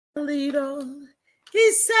Little,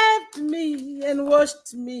 he saved me and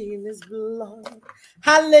washed me in his blood.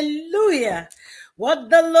 Hallelujah. What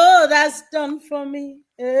the Lord has done for me,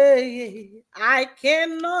 I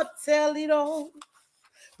cannot tell it all.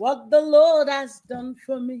 What the Lord has done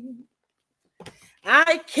for me,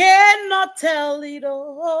 I cannot tell it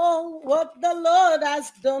all. What the Lord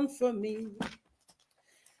has done for me,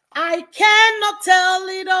 I cannot tell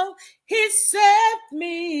it all. He saved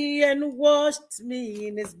me and washed me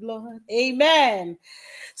in his blood. Amen.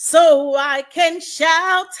 So I can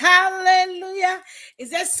shout hallelujah. Is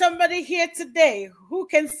there somebody here today who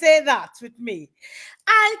can say that with me?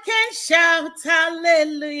 I can shout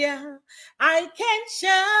hallelujah. I can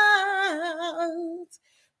shout.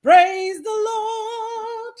 Praise the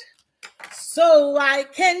Lord. So I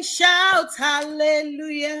can shout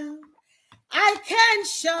hallelujah. I can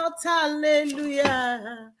shout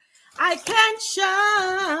hallelujah. I can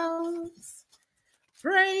shout.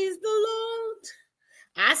 Praise the Lord.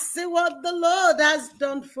 I see what the Lord has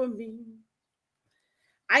done for me.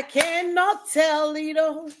 I cannot tell it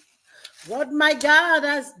all. What my God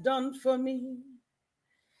has done for me,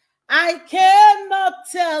 I cannot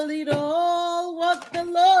tell it all. What the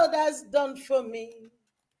Lord has done for me,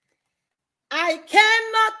 I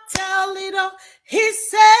cannot tell it all. He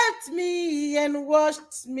saved me and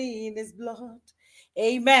washed me in his blood.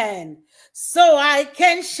 Amen. So I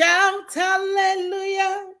can shout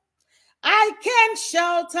hallelujah. I can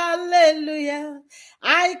shout hallelujah.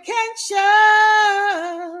 I can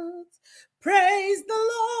shout. Praise the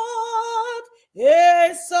Lord.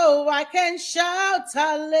 Yeah, so I can shout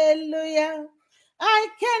hallelujah. I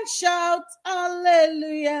can shout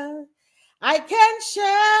hallelujah. I can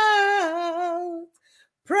shout.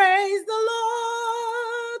 Praise the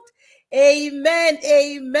Lord. Amen.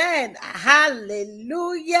 Amen.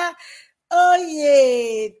 Hallelujah. Oh,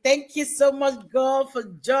 yeah. Thank you so much, God, for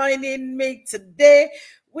joining me today.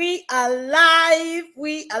 We are live.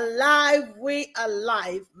 We are live. We are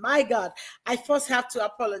live. My God, I first have to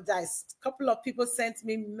apologize. A couple of people sent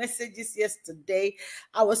me messages yesterday.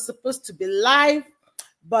 I was supposed to be live,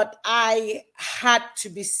 but I had to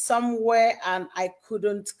be somewhere and I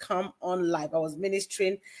couldn't come on live. I was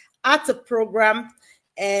ministering at a program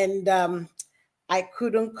and I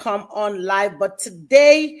couldn't come on live. But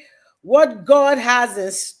today, what God has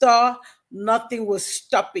in store, nothing will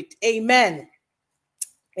stop it. Amen.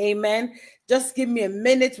 Amen. Just give me a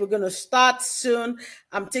minute. We're going to start soon.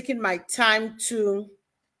 I'm taking my time to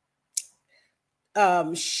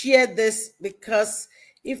share this because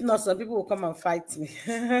if not, some people will come and fight me.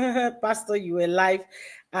 Pastor, you were live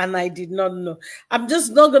and I did not know. I'm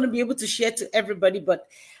just not going to be able to share to everybody, but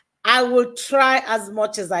I will try as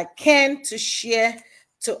much as I can to share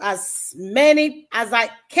to as many as I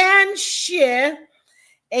can share.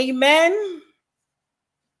 Amen.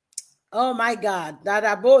 Oh my God.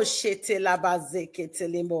 Dadabo shete labazeke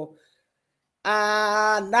telemo.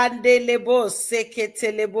 Nandelebo seke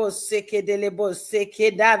telebo seke delebo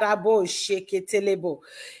seke dadabo sheke telebo.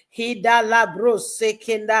 Hida labro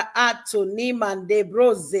sekenda ato ni mande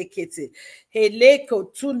bro zekete.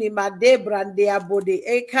 Heleko tuni made brande abode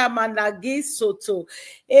eka managi soto.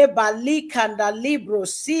 Ebali kanda libro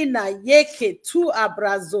sina yeke tu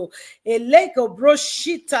abrazo. Eleko bro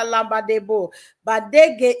shita lambadebo.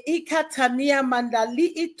 Badege ikatania mandali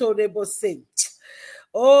itorebo se.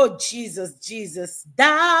 Oh, Jesus, Jesus,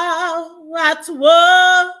 thou art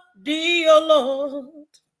worthy, O Lord,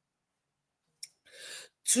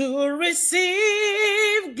 to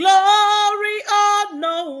receive glory,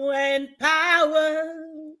 honor, and power.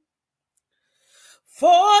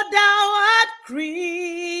 For thou art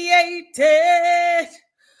created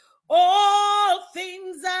all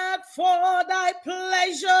things that for thy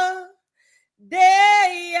pleasure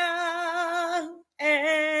they are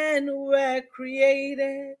and were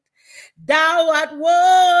created. Thou art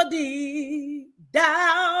worthy,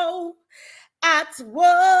 thou art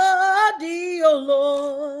worthy, O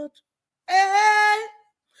Lord,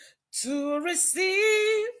 to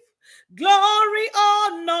receive glory,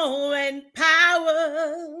 honor, and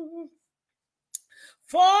power.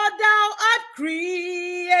 For thou art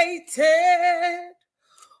created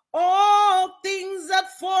all things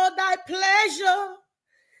that for thy pleasure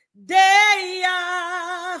they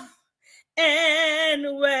are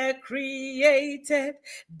and were created.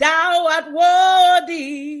 Thou art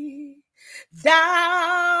worthy,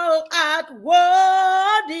 thou art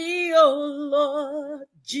worthy, O Lord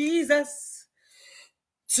Jesus,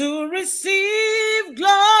 to receive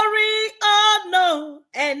glory, honor,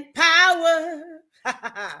 and power.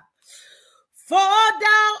 For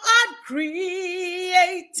thou art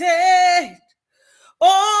created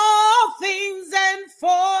all things, and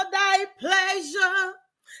for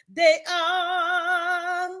they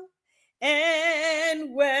are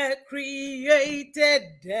and were created.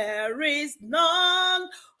 There is none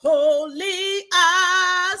holy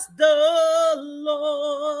as the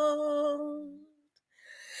Lord.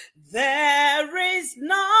 There is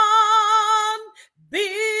none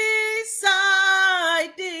beside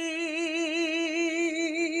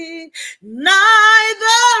thee,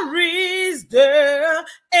 neither is there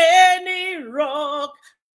any rock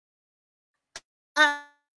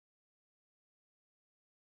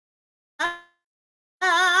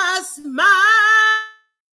as my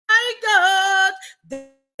God. There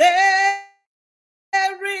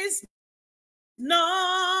is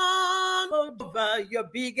none over. You're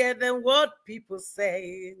bigger than what people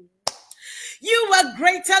say. You are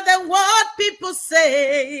greater than what people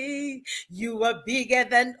say. You are bigger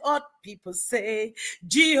than what people say.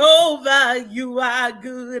 Jehovah, you are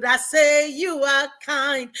good. I say you are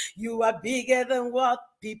kind. You are bigger than what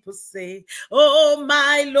people say. Oh,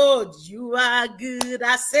 my Lord, you are good.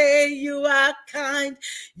 I say you are kind.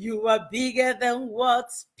 You are bigger than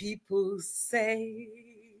what people say.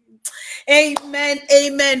 Amen.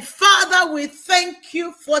 Amen. Father, we thank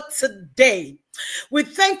you for today. We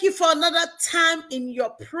thank you for another time in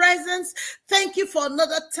your presence. Thank you for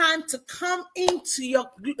another time to come into your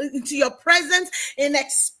presence and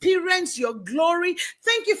experience your glory.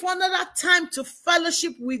 Thank you for another time to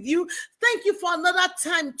fellowship with you. Thank you for another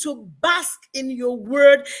time to bask in your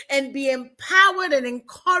word and be empowered and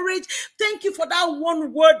encouraged. Thank you for that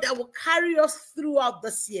one word that will carry us throughout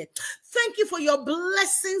this year. Thank you for your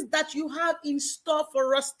blessings that you have in store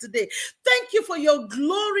for us today. Thank you for your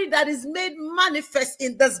glory that is made manifest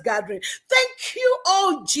in this gathering. Thank you,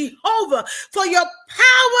 oh Jehovah, for your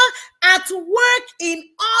power at work in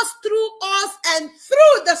us, through us, and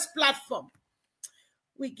through this platform.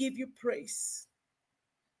 We give you praise.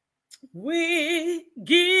 We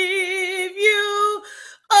give you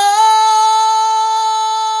all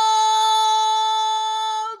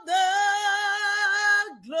the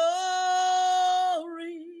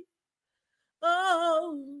glory.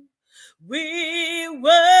 Oh, we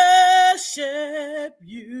worship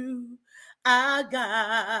you, our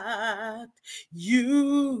God.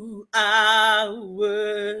 You are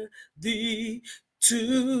worthy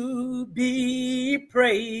to be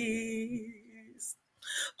praised.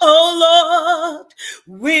 Oh Lord,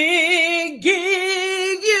 we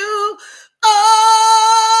give you all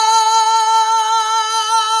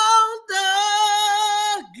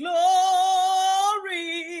the glory.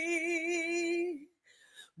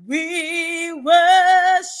 We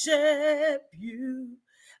worship you,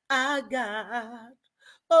 our God.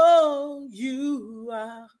 Oh, you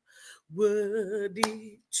are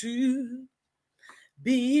worthy to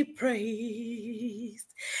be praised.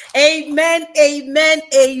 Amen, amen,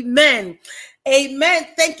 amen. Amen.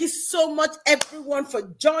 Thank you so much, everyone, for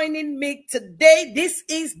joining me today. This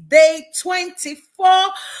is day 24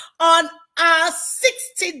 on our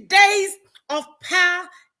 60 days of power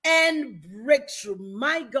and breakthrough.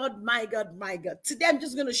 My God, my God, my God. Today, I'm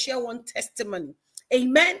just going to share one testimony.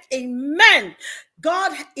 Amen. Amen.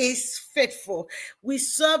 God is faithful. We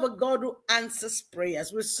serve a God who answers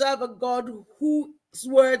prayers. We serve a God whose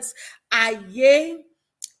words are yea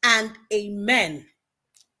and amen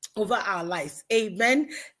over our lives. Amen.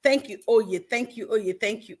 Thank you, Oye. Thank you, Oye.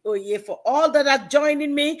 Thank you, Oye, for all that are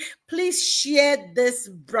joining me. Please share this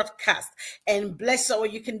broadcast and bless her. Or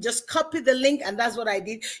you can just copy the link, and that's what I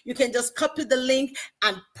did. You can just copy the link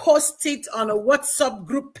and post it on a WhatsApp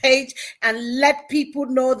group page and let people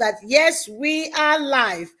know that, yes, we are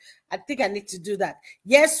live. I think I need to do that.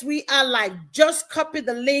 Yes, we are live. Just copy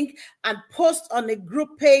the link and post on a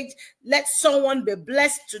group page. Let someone be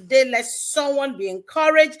blessed today. Let someone be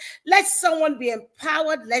encouraged. Let someone be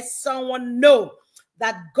empowered. Let someone know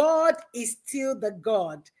that God is still the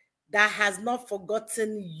God that has not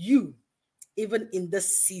forgotten you, even in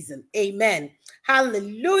this season. Amen.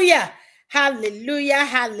 Hallelujah. Hallelujah,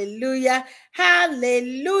 hallelujah,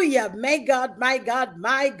 hallelujah. May God, my God,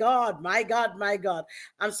 my God, my God, my God.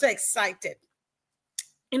 I'm so excited.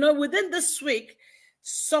 You know, within this week,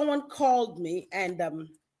 someone called me, and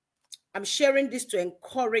I'm sharing this to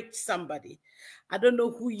encourage somebody. I don't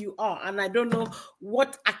know who you are, and I don't know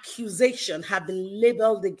what accusation have been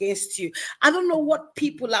labeled against you. I don't know what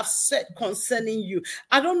people have said concerning you.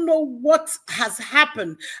 I don't know what has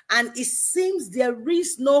happened, and it seems there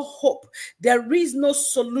is no hope. There is no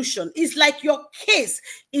solution. It's like your case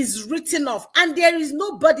is written off, and there is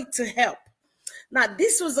nobody to help. Now,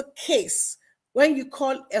 this was a case when you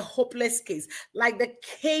call a hopeless case, like the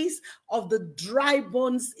case of the dry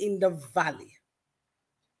bones in the valley.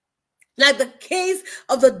 like the case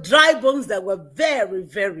of the dry bones that were very,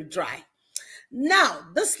 very dry. Now,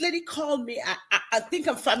 this lady called me. I think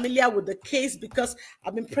I'm familiar with the case because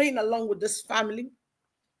I've been praying along with this family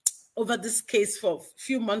over this case for a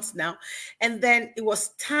few months now. And then it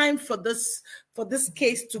was time for this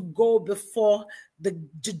case to go before the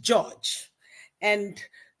judge. And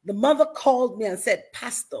the mother called me and said,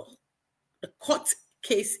 Pastor, the court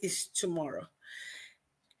case is tomorrow.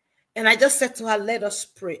 And I just said to her, let us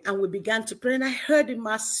pray. And we began to pray. And I heard in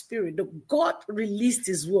my spirit that God released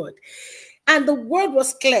his word. And the word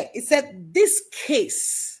was clear. It said, this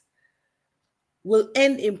case will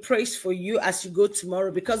end in praise for you as you go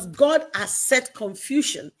tomorrow, because God has set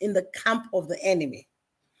confusion in the camp of the enemy.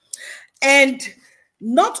 And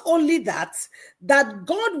not only that, that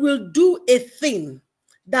God will do a thing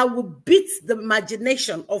that will beat the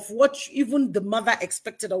imagination of what even the mother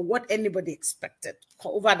expected or what anybody expected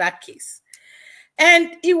over that case.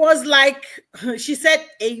 And it was like, she said,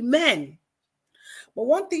 amen. But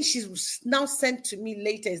one thing she's now sent to me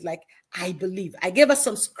later is like, I believe. I gave her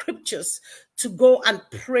some scriptures to go and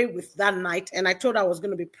pray with that night. And I told her I was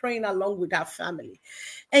going to be praying along with her family.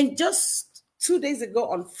 And just 2 days ago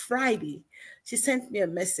on Friday, she sent me a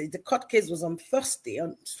message. The court case was on Thursday.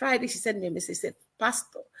 On Friday, she sent me a message. She said,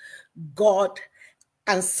 Pastor, God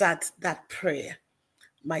answered that prayer.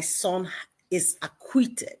 My son is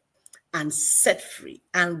acquitted and set free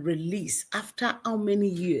and released after how many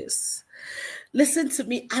years? Listen to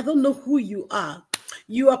me. I don't know who you are.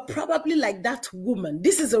 You are probably like that woman.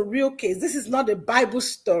 This is a real case. This is not a Bible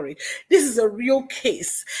story. This is a real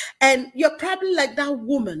case. And you're probably like that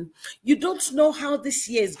woman. You don't know how this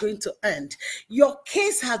year is going to end. Your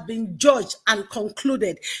case has been judged and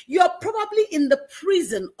concluded. You're probably in the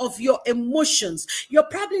prison of your emotions. You're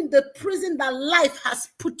probably in the prison that life has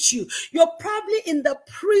put you. You're probably in the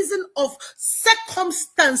prison of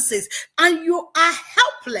circumstances, and you are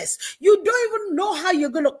helpless. You don't even know how you're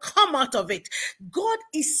going to come out of it. God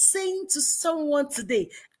is saying to someone today,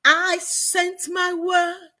 I sent my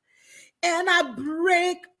word and I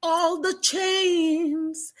break all the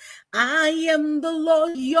chains. I am the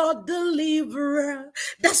Lord, your deliverer.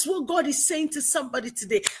 That's what God is saying to somebody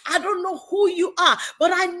today. I don't know who you are,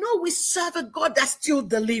 but I know we serve a God that still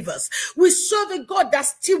delivers. We serve a God that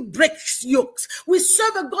still breaks yokes. We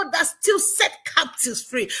serve a God that still set captives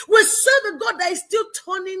free. We serve a God that is still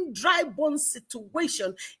turning dry bone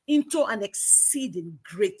situation into an exceeding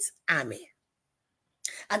great army.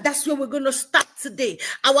 And that's where we're going to start today.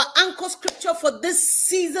 Our anchor scripture for this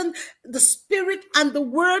season, the Spirit and the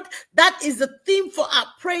Word. That is the theme for our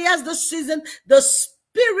prayers this season, the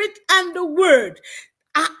Spirit and the Word.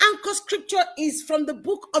 Our anchor scripture is from the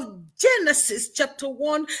book of Genesis, chapter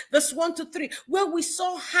 1, verse 1 to 3, where we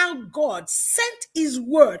saw how God sent his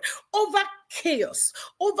word over chaos,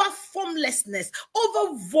 over formlessness,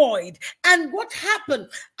 over void. And what happened?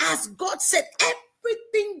 As God said,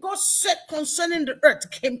 everything God said concerning the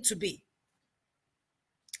earth came to be.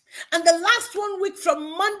 And the last 1 week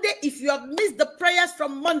from Monday, if you have missed the prayers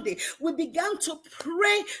from Monday, we began to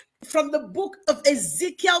pray from the book of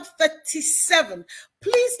Ezekiel 37.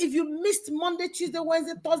 Please, if you missed Monday, Tuesday,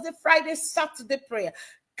 Wednesday, Thursday, Friday, Saturday prayer,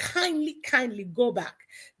 kindly go back.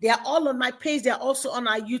 They are all on my page. They are also on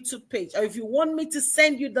our YouTube page. Or if you want me to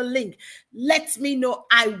send you the link, let me know.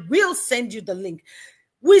 I will send you the link.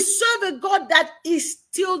 We serve a God that is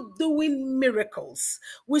still doing miracles.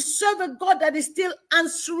 We serve a God that is still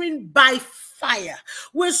answering by fire.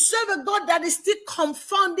 We serve a God that is still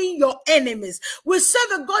confounding your enemies. We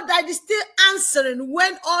serve a God that is still answering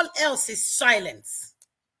when all else is silent.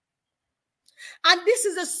 And this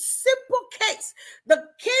is a simple case. The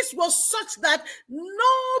case was such that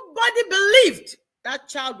nobody believed that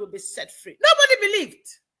child would be set free. Nobody believed.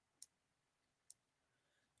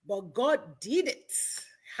 But God did it.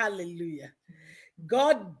 Hallelujah.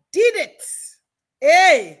 God did it.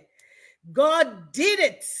 Hey, God did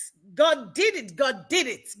it. God did it. God did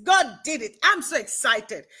it. God did it. I'm so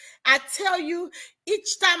excited. I tell you,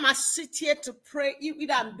 each time I sit here to pray,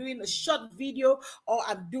 either I'm doing a short video or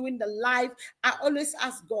I'm doing the live, I always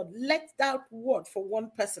ask God, let that word for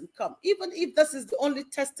one person come. Even if this is the only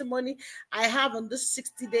testimony I have on this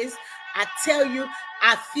 60 days, I tell you,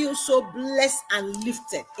 I feel so blessed and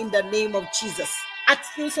lifted in the name of Jesus. I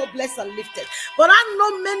feel so blessed and lifted. But I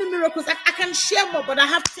know many miracles. I can share more, but I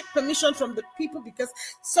have to take permission from the people because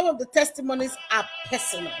some of the testimonies are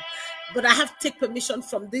personal. But I have to take permission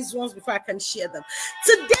from these ones before I can share them.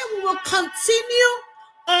 Today we will continue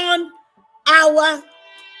on our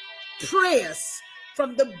prayers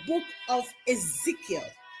from the book of Ezekiel,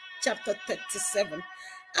 chapter 37.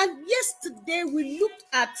 And yesterday we looked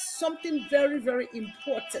at something very, very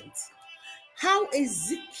important. how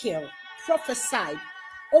Ezekiel prophesied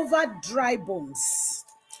over dry bones.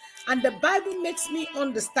 And the Bible makes me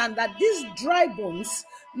understand that these dry bones,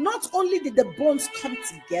 not only did the bones come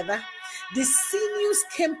together, the sinews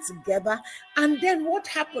came together, and then what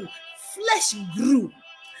happened? Flesh grew.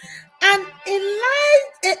 And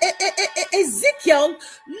Ezekiel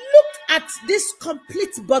looked at this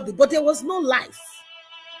complete body, but there was no life.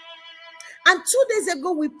 And 2 days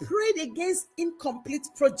ago, we prayed against incomplete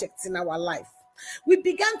projects in our life. We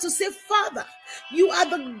began to say, Father, you are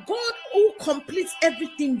the God who completes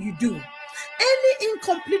everything you do. Any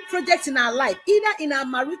incomplete project in our life, either in our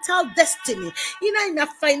marital destiny, either in a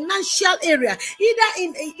financial area, either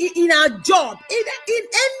in our job, either in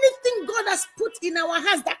anything God has put in our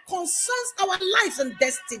hands that concerns our lives and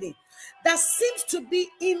destiny, that seems to be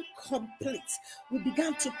incomplete, we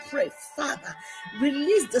began to pray, Father,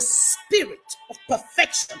 release the spirit of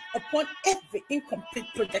perfection upon every incomplete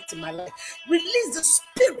project in my life. Release the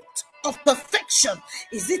spirit of perfection.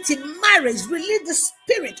 Is it in marriage? Release the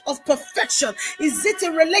spirit of perfection. Is it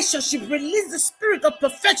in relationship? Release the spirit of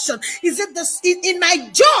perfection. Is it in my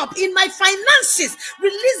job, in my finances?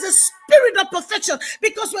 Release the spirit of perfection.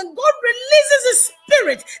 Because when God releases His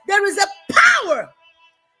spirit, there is a power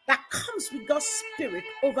that comes with God's spirit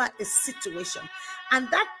over a situation. And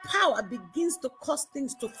that power begins to cause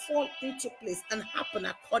things to fall into place and happen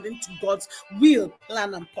according to God's will,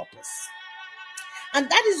 plan, and purpose. And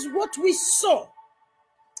that is what we saw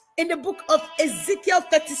in the book of Ezekiel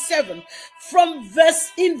 37 from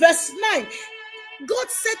verse 9. God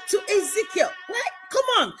said to Ezekiel, right, come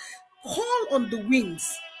on, call on the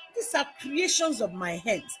winds. These are creations of my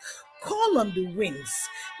hands. Call on the winds.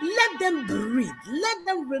 Let them breathe. Let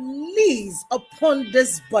them release upon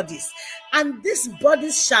these bodies. And these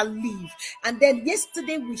bodies shall live. And then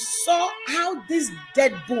yesterday we saw how these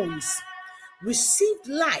dead bones received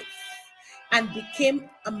life and became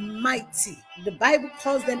a mighty, the Bible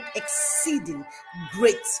calls them exceeding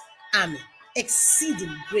great army.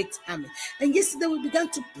 Exceeding great army. And yesterday we began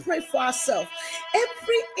to pray for ourselves.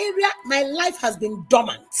 Every area my life has been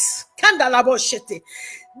dormant.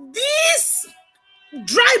 These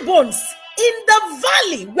dry bones in the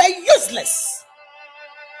valley were useless.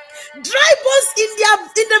 Dry bones in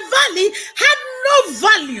the valley had no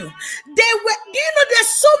value. They were, there's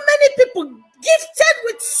so many people gifted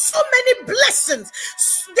with so many blessings.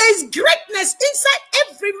 There's greatness inside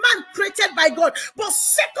every man created by God, but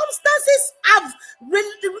circumstances have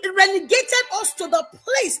relegated us to the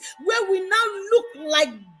place where we now look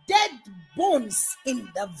like dead bones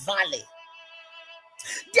in the valley.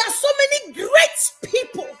 There are so many great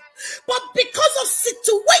people, but because of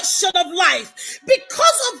situation of life,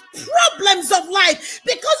 because of problems of life,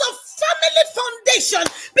 because of family foundation,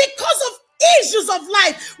 because of issues of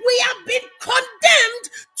life, we have been condemned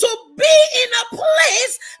to be in a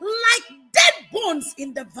place like dead bones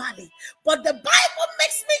in the valley. But the Bible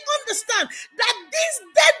makes me understand that these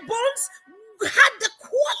dead bones had the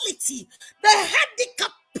quality, they had the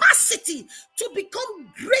capacity to become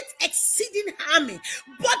great exceeding army.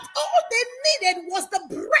 But all they needed was the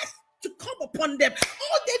breath to come upon them.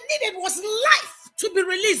 All they needed was life to be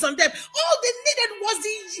released on them. All they needed was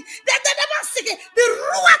the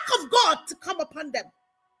ruach of God to come upon them.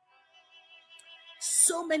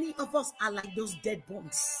 So many of us are like those dead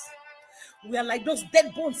bones. We are like those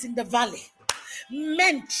dead bones in the valley.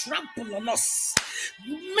 Men trample on us.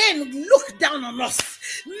 Men look down on us.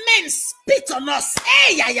 Men spit on us.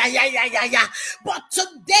 But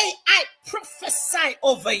today I prophesy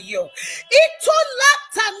over you.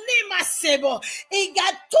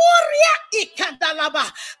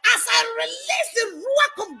 As I release the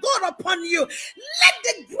ruach of God upon you, let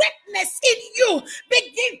the greatness in you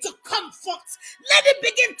begin to comfort. Let it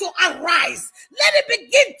begin to arise. Let it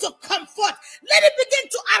begin to comfort. Let it begin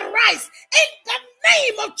to arise in the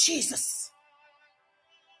name of Jesus.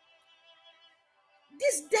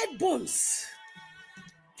 These dead bones,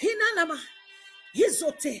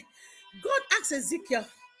 God asked Ezekiel,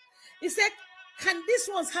 he said, can these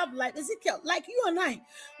ones have life? Ezekiel, like you and I,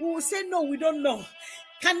 we will say, no, we don't know.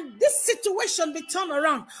 Can this situation be turned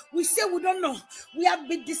around? We say we don't know. We have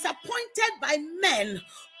been disappointed by men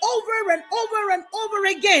over and over and over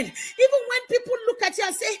again. Even when people look at you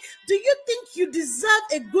and say, do you think you deserve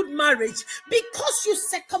a good marriage? Because you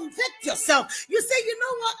circumvent yourself. You say, you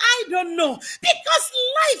know what? I don't know. Because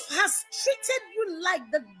life has treated you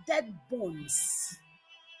like the dead bones.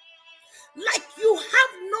 Like you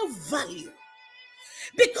have no value.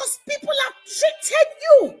 Because people have treated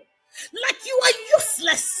you like you are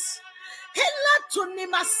useless. Hela to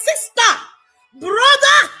name a sister,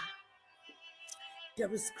 brother.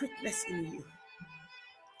 There is greatness in you.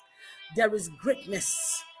 there is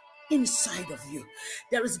greatness inside of you.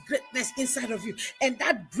 There is greatness inside of you, and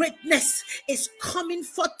that greatness is coming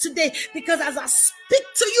forth today, because as I speak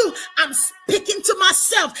to you, I'm speaking to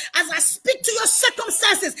myself. As I speak to your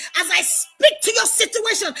circumstances, as I speak to your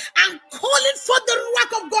situation, I'm calling for the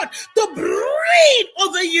Ruach of God to breathe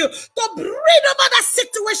over you, to breathe over that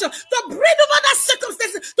situation, to breathe over that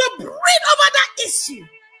circumstance, to breathe over that issue,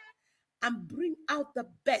 and bring out the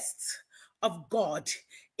best of God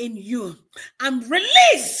in you, and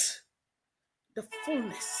release the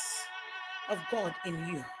fullness of God in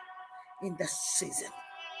you in this season.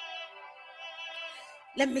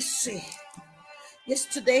 Let me see.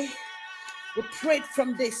 Yesterday, we prayed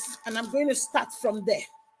from this, and I'm going to start from there.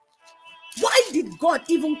 Why did God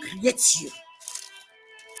even create you?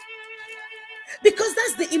 Because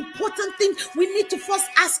that's the important thing we need to first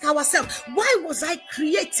ask ourselves. Why was I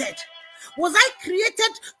created? Was I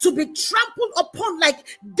created to be trampled upon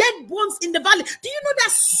like dead bones in the valley? Do you know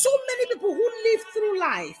there's so many people who live through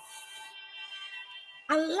life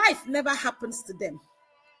and life never happens to them,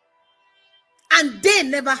 and they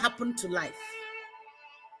never happen to life?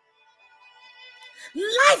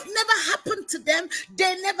 Life never happened to them,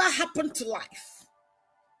 they never happened to life.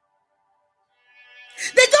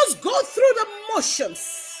 They just go through the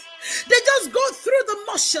motions. They just go through the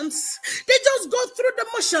motions. They just go through the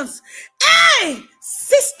motions. Hey,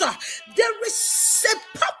 sister, there is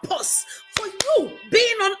a purpose for you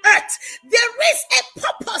being on earth. There is a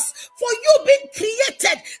purpose for you being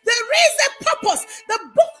created. There is a purpose. The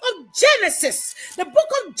book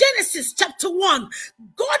of Genesis chapter 1,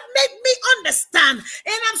 God made me understand,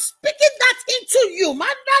 and I'm speaking that into you.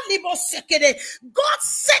 God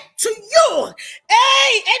said to you,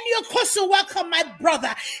 hey, and your question, welcome, my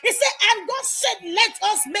brother. He said, and God said, let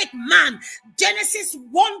us make man. Genesis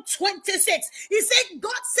 1:26. He said,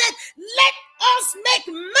 God said, let us make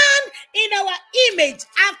man in our image,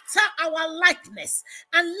 after our likeness,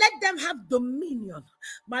 and let them have dominion.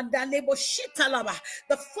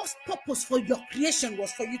 The first purpose for your creation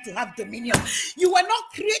was for you to have dominion. You were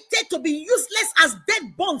not created to be useless as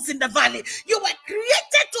dead bones in the valley. You were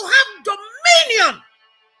created to have dominion.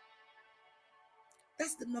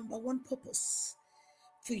 That's the number one purpose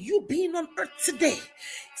for you being on earth today.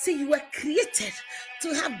 See, you were created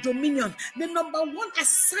to have dominion. The number one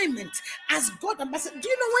assignment as God ambassador. Do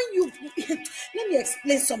you know when you let me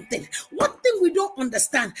explain something? One thing we don't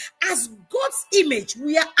understand, as God's image,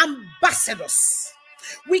 we are ambassadors.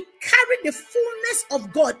 We carry the fullness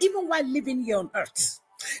of God even while living here on earth.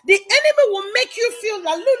 The enemy will make you feel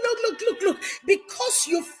like, look, because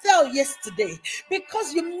you fell yesterday,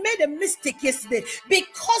 because you made a mistake yesterday,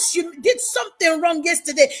 because you did something wrong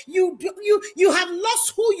yesterday, you have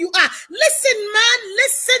lost who you are. Listen, man,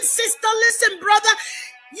 listen, sister, listen, brother.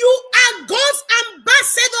 You are God's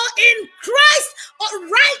ambassador in Christ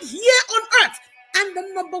right here on earth. And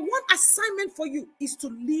the number one assignment for you is to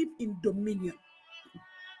live in dominion.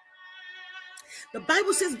 The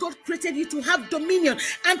Bible says God created you to have dominion,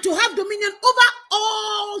 and to have dominion over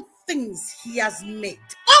all things he has made.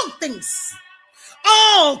 All things.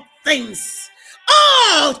 All things.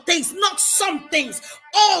 All things, not some things.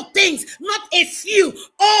 All things, not a few.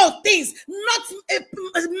 All things, not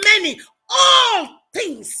many. All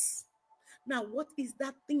things. Now, what is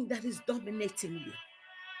that thing that is dominating you?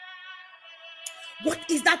 What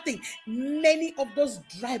is that thing? Many of those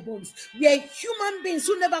dry bones were human beings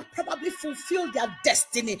who never probably fulfilled their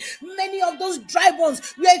destiny. Many of those dry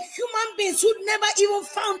bones were human beings who never even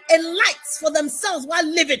found a light for themselves while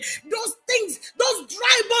living. Those things, those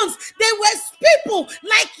dry bones, they were people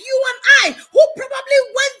like you and I who probably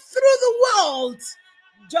went through the world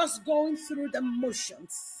just going through the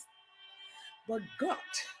motions. But God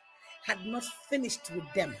had not finished with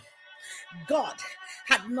them. God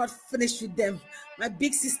had not finished with them. My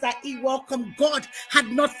big sister E, welcome. God had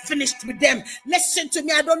not finished with them. Listen to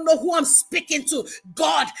me. I don't know who I'm speaking to.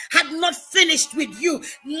 God had not finished with you.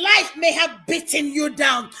 Life may have beaten you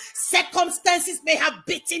down. Circumstances may have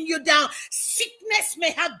beaten you down. Sickness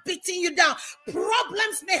may have beaten you down.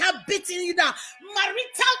 Problems may have beaten you down.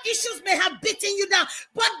 Marital issues may have beaten you down.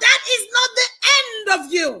 But that is not the end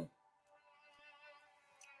of you.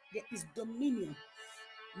 There is dominion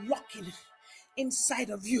locking inside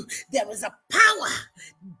of you. There is a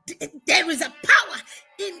power. There is a power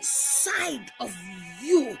inside of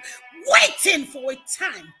you waiting for a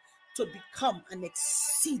time to become an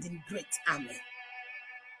exceeding great army.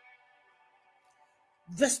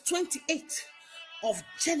 Verse 28 of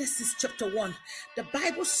Genesis chapter 1, the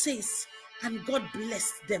Bible says, and God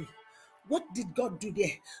blessed them. What did God do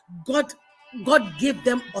there? God God gave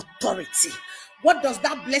them authority. What does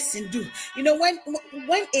that blessing do? You know, when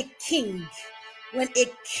a king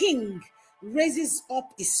raises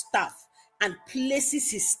up his staff and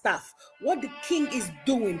places his staff, what the king is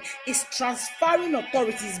doing is transferring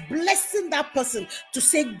authorities, blessing that person to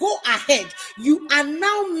say, go ahead, you are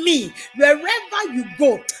now me. Wherever you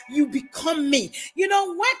go, you become me. You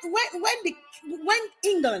know, when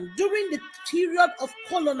England, during the period of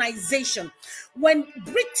colonization, when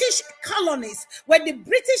British colonies, when the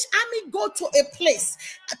British army go to a place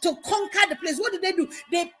to conquer the place, what do?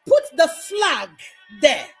 They put the flag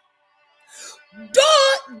there.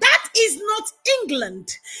 Though that is not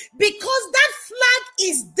England, because that flag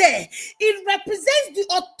is there, it represents the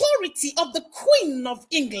authority of the Queen of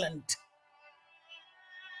England.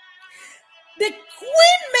 The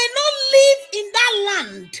queen may not live in that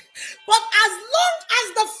land, but as long as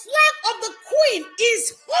the flag of the queen is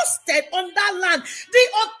hosted on that land, the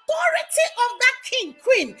authority of that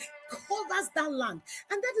queen covers that land.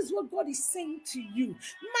 And that is what God is saying to you.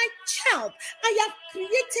 My child, I have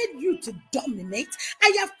created you to dominate. I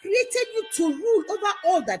have created you to rule over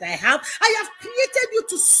all that I have. I have created you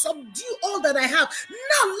to subdue all that I have.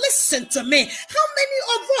 Now listen to me. How many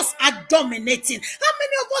of us are dominating? How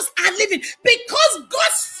many of us are living? Because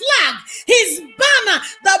God's flag, his banner,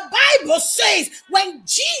 the Bible says when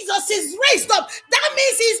Jesus is raised up, that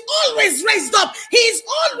means he's always raised up. He's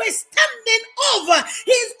always standing over.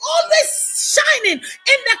 He's always shining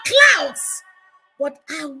in the clouds. But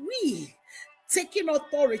are we taking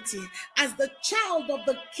authority as the child of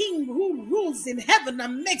the king who rules in heaven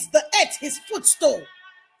and makes the earth his footstool?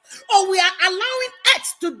 Or we are allowing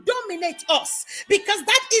earth to dominate us? Because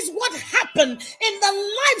that is what happened in the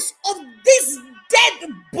lives of these dead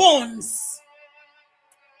bones.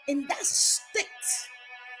 In that state,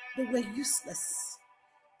 they were useless.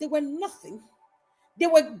 They were nothing. They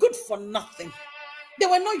were good for nothing. They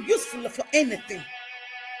were not useful for anything.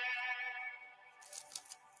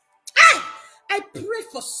 I pray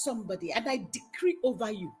for somebody and I decree over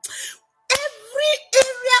you. Every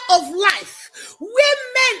area of life where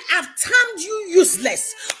men have termed you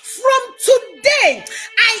useless, from today,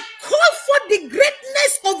 I call for the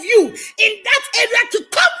greatness of you in that area to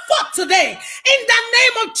come forth today. In the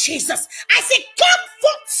name of Jesus, I say, come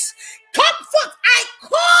forth. Come forth. I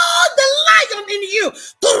call the lion in you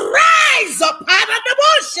to rise up. I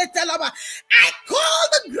call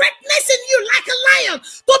the greatness in you like a lion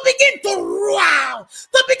to begin to roar,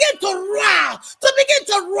 to begin to roar, to begin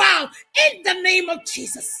to roar in the name of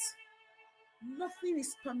Jesus. Nothing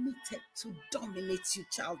is permitted to dominate you,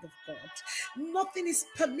 child of God. Nothing is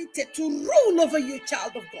permitted to rule over you,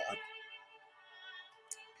 child of God.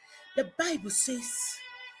 The Bible says,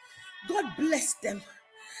 God blessed them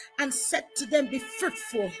and said to them, be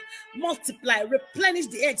fruitful, multiply, replenish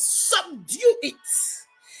the earth, subdue it,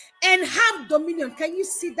 and have dominion. Can you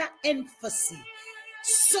see that emphasis?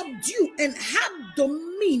 Subdue and have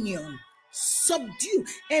dominion. Subdue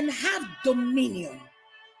and have dominion.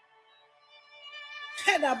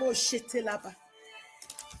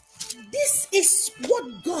 This is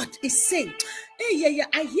what God is saying. Hey,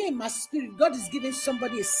 I hear in my spirit, God is giving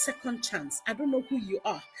somebody a second chance. I don't know who you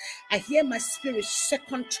are. I hear my spirit,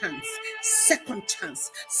 second chance, second chance,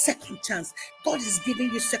 second chance. God is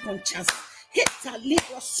giving you second chance. Heta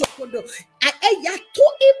libra sokodo. Aya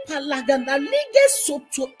to ipalaganda lige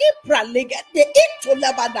soto ipra lega de ito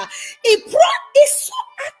labada. Ipra iso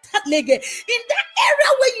ata lege. In that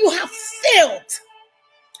area where you have failed,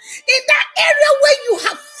 in that area where you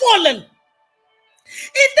have fallen,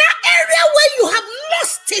 in that area where you have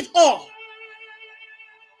lost it all,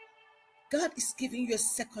 God is giving you a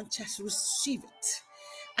second chance. Receive it.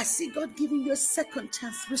 I see God giving you a second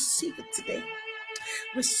chance. Receive it today.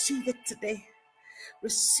 Receive it today.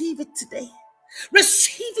 Receive it today.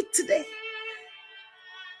 Receive it today.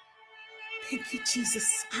 Thank you,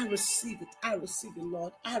 Jesus. I receive it. I receive it,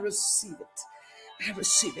 Lord. I receive it. I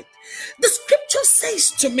receive it. The scripture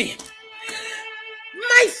says to me,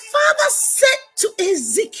 my father said to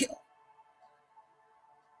Ezekiel,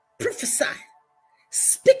 prophesy,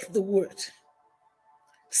 speak the word.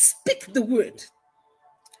 Speak the word.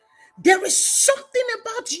 There is something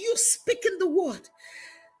about you speaking the word.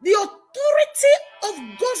 The authority of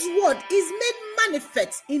God's word is made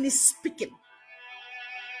manifest in his speaking.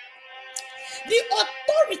 The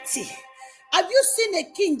authority. Have you seen a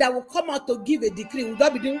king that will come out to give a decree? Will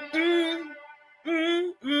God be doing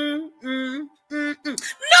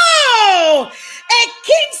No! A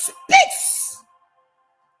king speaks.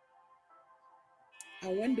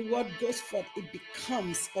 And when the word goes forth, it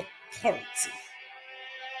becomes authority.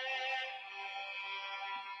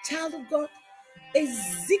 Child of God,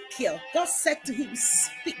 Ezekiel, God said to him,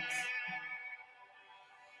 speak.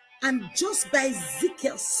 And just by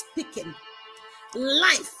Ezekiel speaking,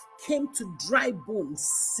 life came to dry bones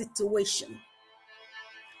situation.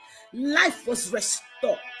 Life was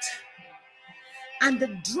restored. And the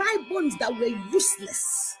dry bones that were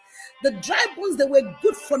useless, the dry bones that were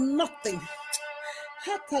good for nothing,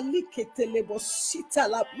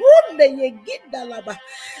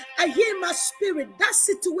 I hear my spirit, that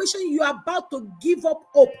situation you are about to give up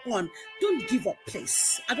hope on, don't give up,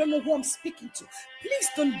 please. I don't know who I'm speaking to. Please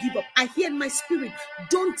don't give up. I hear my spirit,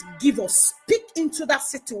 don't give up. Speak into that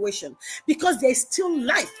situation because there's still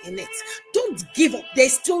life in it. Don't give up.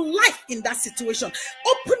 There's still life in that situation.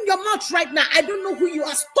 Open your mouth right now. I don't know who you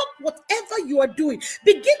are. Stop whatever you are doing.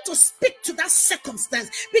 Begin to speak to that circumstance.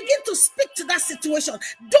 Begin to speak to that situation.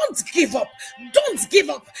 Don't give up. Don't give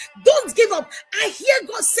up. Don't give up. I hear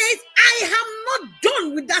God says, I am not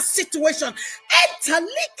done with that situation.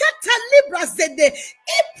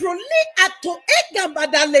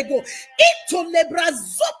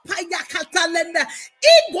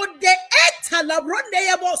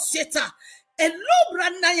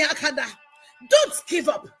 Don't give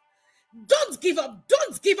up. Don't give up.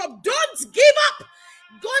 Don't give up. Don't give up.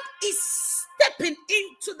 God is stepping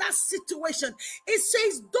into that situation. It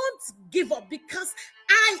says, don't give up because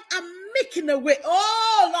I am making a way.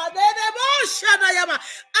 Oh, I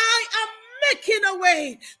am making a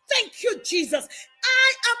way. Thank you, Jesus.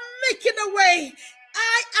 I am making a way.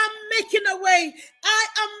 I am making a way. I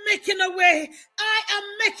am making a way. I am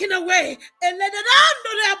making a way.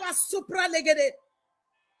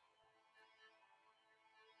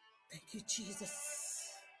 Thank you, Jesus.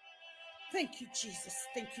 Thank you, Jesus.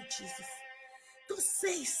 Thank you, Jesus. God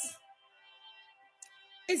says,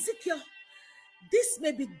 Ezekiel, this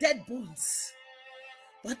may be dead bones,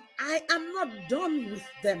 but I am not done with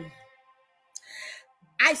them.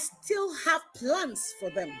 I still have plans for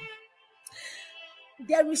them.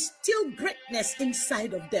 There is still greatness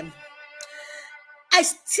inside of them. I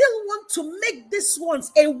still want to make these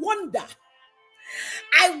ones a wonder.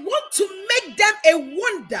 I want to make them a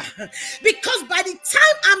wonder because by the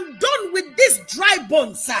time I'm done with these dry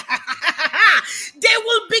bones, they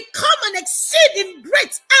will become an exceeding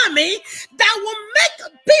great army that will make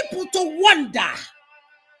people to wonder.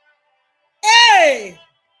 Hey,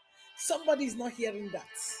 somebody's not hearing that.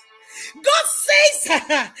 God says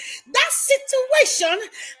that situation,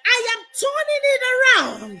 I am turning it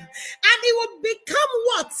around and it will become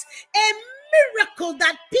what? A miracle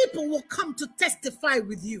that people will come to testify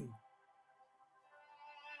with you.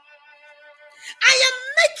 I am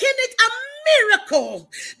making it a miracle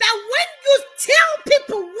that when you tell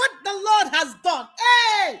people what the Lord has done,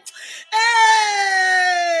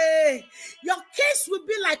 your case will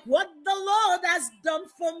be like what the Lord has done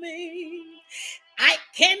for me. I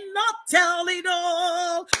cannot tell it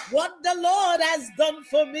all what the Lord has done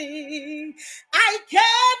for me. I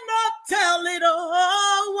cannot tell it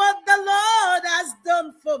all what the Lord has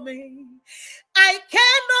done for me. I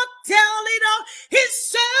cannot tell it all. He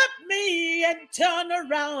served me and turned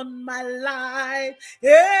around my life.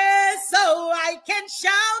 Yeah, so I can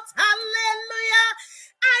shout hallelujah.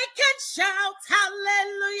 I can shout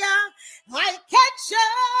hallelujah. I can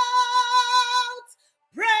shout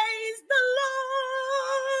praise the Lord.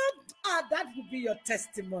 That will be your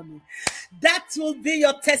testimony. That will be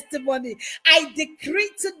your testimony. I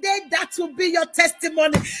decree today that will be your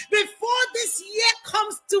testimony. Before this year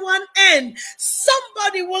comes to an end,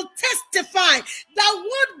 somebody will testify that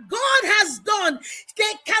what God has done,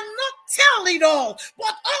 they cannot tell it all,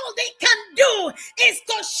 but all they can do is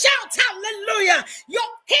to shout hallelujah. Your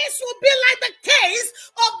case will be like the case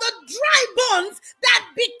of the dry bones that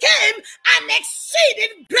became an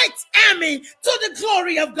exceeding great army to the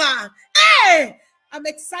glory of God. Hey, I'm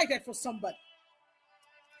excited for somebody.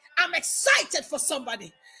 I'm excited for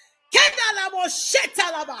somebody.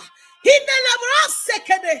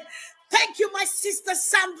 Thank you, my sister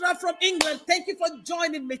Sandra from England. Thank you for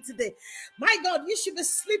joining me today. My God, you should be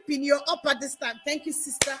sleeping. You're up at this time. Thank you,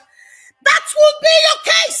 sister. That will be your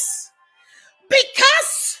case.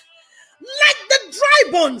 Because like the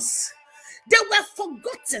dry bones, they were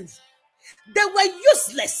forgotten. They were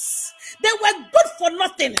useless. They were good for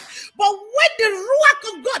nothing. But when the Ruach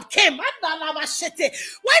of God came, when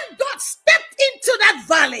God stepped into that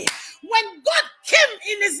valley, when God came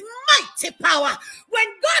in his mighty power, when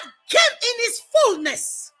God came in his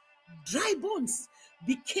fullness, dry bones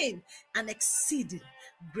became an exceeding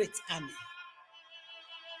great army.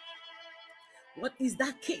 What is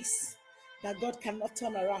that case that God cannot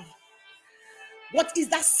turn around? What is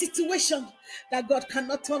that situation that God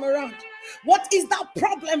cannot turn around? What is that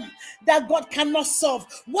problem that God cannot solve?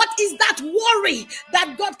 What is that worry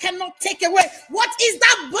that God cannot take away? What is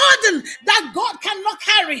that burden that God cannot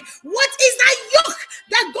carry? What is that yoke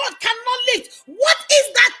that God cannot lift? What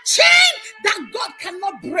is that chain that God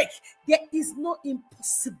cannot break? There is no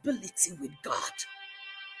impossibility with God.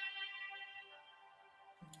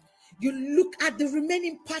 You look at the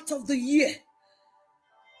remaining part of the year.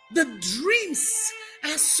 The dreams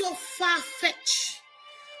are so far-fetched.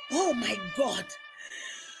 Oh my God.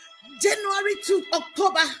 January to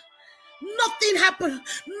October, nothing happened.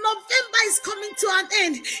 November is coming to an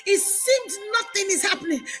end. It seems nothing is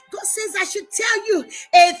happening. God says, I should tell you, 1,000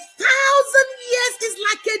 years is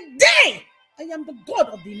like a day. I am the God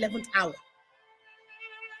of the 11th hour.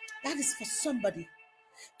 That is for somebody.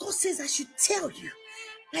 God says, I should tell you,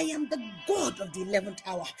 I am the God of the 11th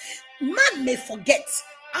hour. Man may forget,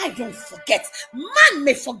 I don't forget. Man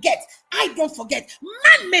may forget, I don't forget.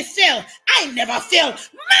 Man may fail, I never fail.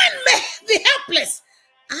 Man may be helpless,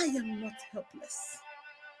 I am not helpless.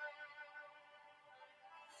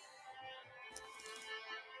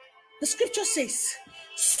 The scripture says,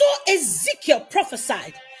 so Ezekiel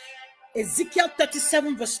prophesied. Ezekiel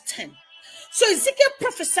 37 verse 10. So Ezekiel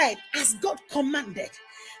prophesied as God commanded.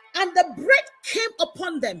 And the breath came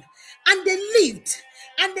upon them, and they lived,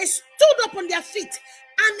 and they stood up on their feet,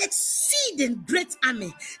 an exceeding great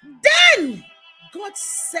army. Then God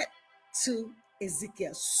said to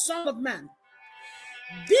Ezekiel, Son of man,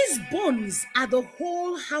 these bones are the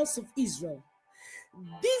whole house of Israel.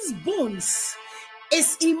 These bones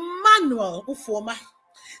is Emmanuel Ufoma.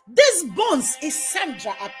 This bones is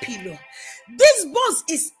Sandra Apilo. This bones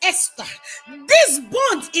is Esther. This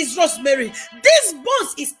bones is Rosemary. This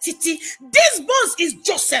bones is Titi. This bones is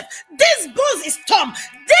Joseph. This bones is Tom.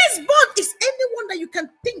 This bone is anyone that you can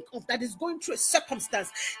think of that is going through a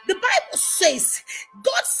circumstance. The Bible says,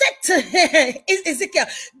 God said to Ezekiel,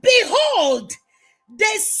 behold,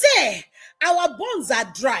 they say our bones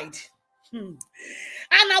are dried, and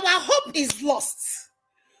our hope is lost.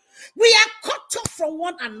 We are cut off from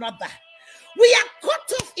one another. We are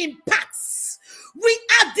cut off in parts. We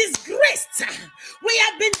are disgraced. We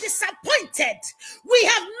have been disappointed. We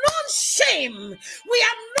have known shame. We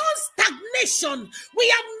have known stagnation. We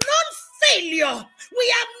have known failure.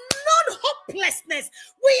 We have known hopelessness.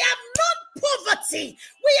 We have known poverty.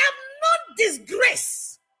 We have known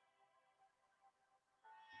disgrace.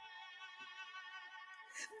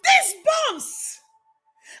 These bones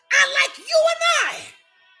are like you and I.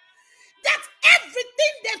 That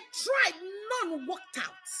everything they've tried, none worked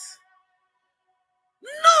out.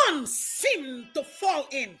 None seemed to fall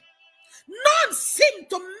in. None seemed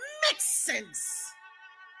to make sense.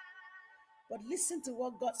 But listen to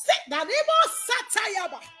what God said.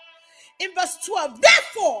 In verse 12,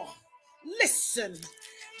 therefore, listen.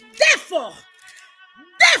 Therefore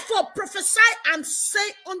prophesy and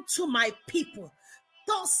say unto my people,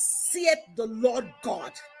 thus saith the Lord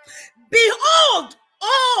God, behold,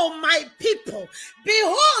 oh my people,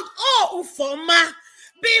 behold, oh Ufoma,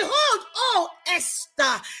 behold, oh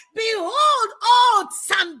Esther, behold, oh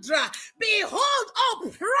Sandra, behold,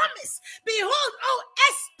 oh Promise, behold, oh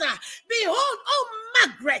Esther, behold, oh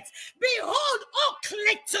Margaret, behold, oh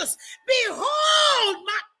Cletus, behold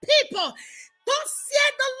my people. Thus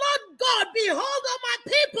saith the Lord God, behold, oh my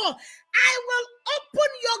people, I will open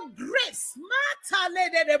your graves,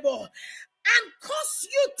 and cause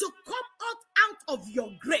you to come out of your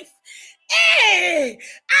grave. Hey,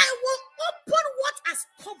 I will open what has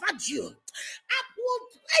covered you. I will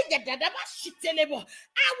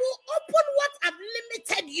open what have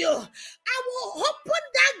limited you. I will open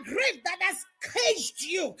that grave that has caged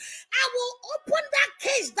you. I will open that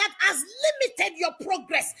cage that has limited your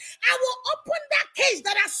progress. I will open that cage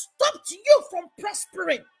that has stopped you from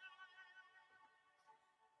prospering.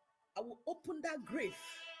 I will open that grave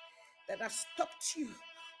that has stopped you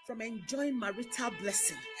from enjoying marital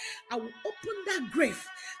blessing. I will open that grave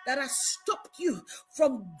that has stopped you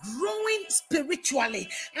from growing spiritually.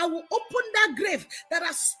 I will open that grave that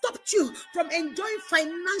has stopped you from enjoying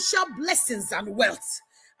financial blessings and wealth.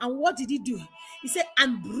 And what did he do? He said,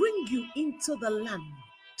 and bring you into the land.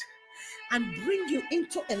 And bring you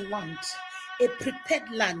into a land, a prepared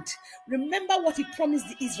land. Remember what he promised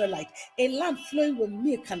the Israelites, a land flowing with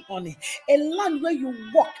milk and honey, a land where you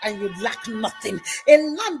walk and you lack nothing, a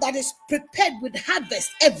land that is prepared with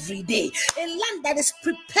harvest every day, a land that is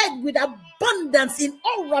prepared with abundance in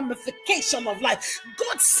all ramifications of life.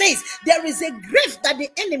 God says there is a grave that the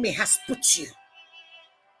enemy has put you.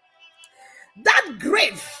 That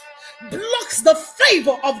grave blocks the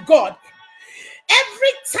favor of God.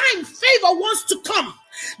 Every time favor wants to come,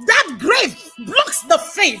 that grave blocks the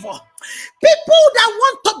favor. People that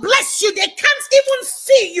want to bless you, they can't even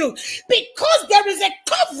see you because there is a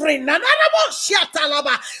covering.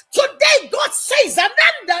 Today, God says,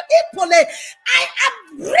 Ananda Ipole, I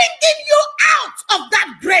am bringing you out of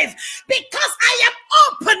that grave because I am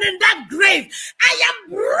opening that grave. I am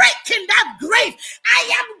breaking that grave.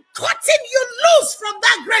 I am cutting you loose from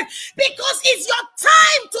that grave because it's your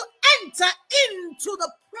time to enter into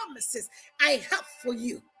the promises I have for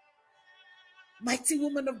you. Mighty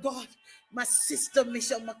woman of God, my sister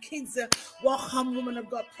Michelle McKinsey, welcome, woman of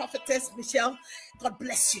God, prophetess Michelle. God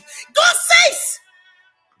bless you. God says,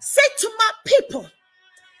 say to my people,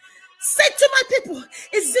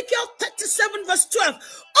 Ezekiel 37 verse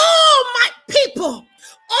 12, oh my people,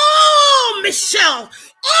 oh Michelle,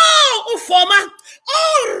 oh Ufoma,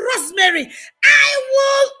 oh Rosemary, I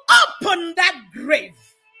will open that grave.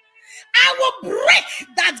 I will break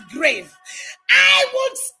that grave. I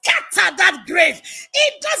will scatter that grave.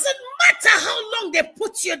 It doesn't matter how long they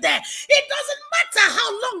put you there. It doesn't matter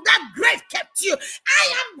how long that grave kept you.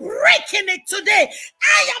 I am breaking it today.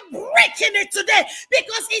 I am breaking it today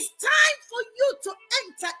because it's time for you to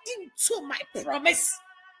enter into my promise.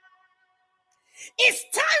 It's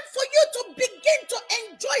time for you to begin to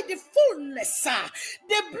enjoy the fullness,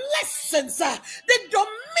 the blessings, the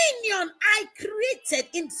dominion I created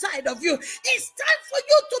inside of you. It's time for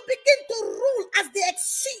you to begin to rule as the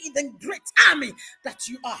exceeding great army that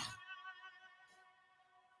you are.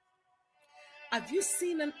 Have you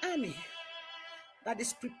seen an army that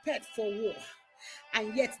is prepared for war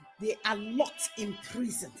and yet they are locked in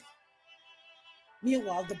prison?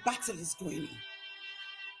 Meanwhile, the battle is going on.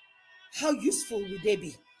 How useful will they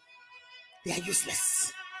be? They are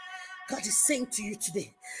useless. God is saying to you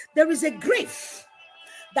today, there is a grave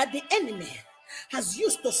that the enemy has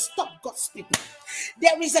used to stop God's people.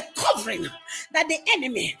 There is a covering that the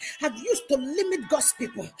enemy has used to limit God's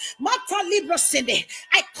people. Mata Libra Sende,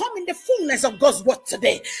 I come in the fullness of God's word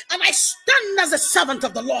today, and I stand as a servant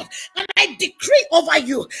of the Lord, and I decree over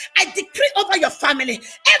you, I decree over your family,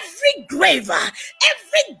 every grave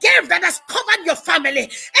that has covered your family,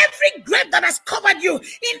 every grave that has covered you in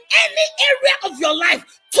any area of your life,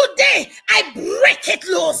 today, I break it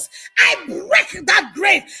loose. I break that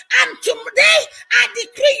grave. And today, I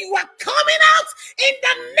decree you are coming out in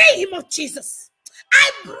the name of Jesus.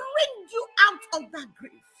 I bring you out of that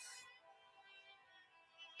grave.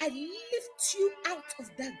 I lift you out of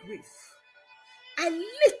that grave. I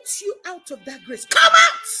lift you out of that grave. Come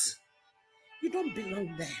out. You don't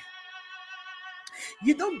belong there.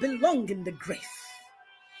 You don't belong in the grave.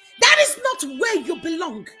 That is not where you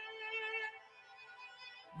belong.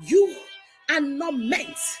 You are not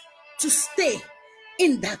meant to stay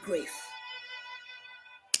in that grave.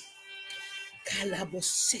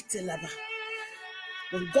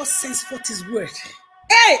 When God sends forth his word,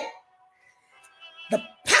 hey, the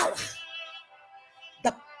power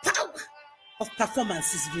of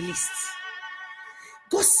performance is released.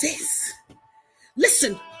 God says,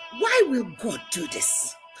 listen, why will God do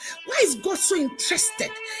this? Why is God so interested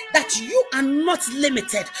that you are not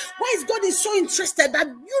limited? Why is God so interested that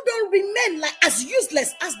you don't remain like as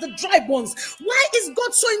useless as the dry bones? Why is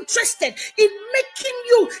God so interested in making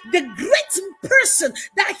you the great person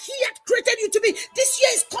that he had created you to be? This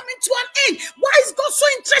year is coming to an end. Why is God so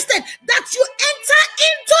interested that you enter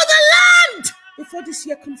into the land before this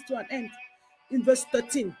year comes to an end? In verse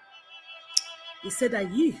 13, he said that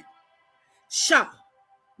ye shall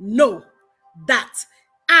know that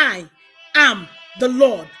I am the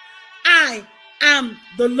Lord. I am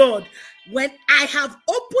the Lord. When I have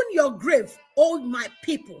opened your grave, all my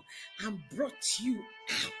people, and brought you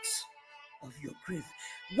out of your grave.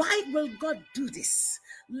 Why will God do this?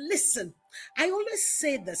 Listen, I always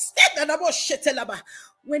say this.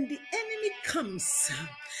 When the enemy comes,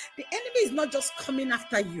 the enemy is not just coming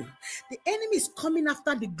after you. The enemy is coming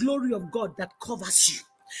after the glory of God that covers you.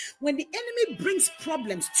 When the enemy brings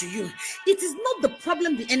problems to you, it is not the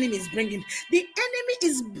problem the enemy is bringing. The enemy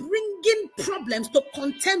is bringing problems to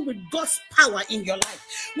contend with God's power in your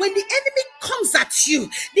life. When the enemy comes at you,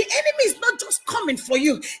 the enemy is not just coming for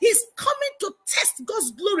you. He's coming to test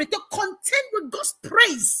God's glory, to contend with God's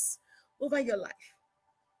praise over your life.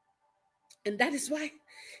 And that is why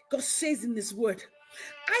God says in his word,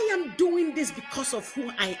 I am doing this because of who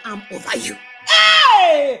I am over you.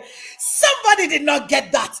 Hey, somebody did not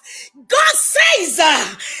get that. God says,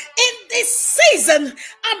 in this season,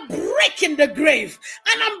 I'm breaking the grave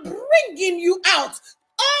and I'm bringing you out.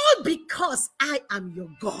 All because I am your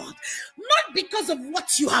God. Not because of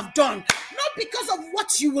what you have done, not because of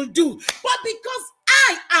what you will do, but because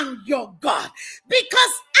I am your God.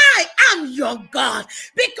 Because I am your God.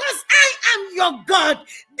 Because I am your God.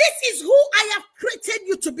 This is who I have created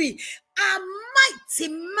you to be. A mighty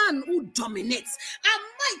man who dominates. A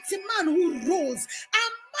mighty man who rules. A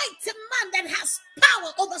mighty man that has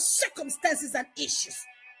power over circumstances and issues.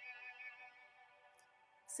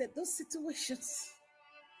 Said those situations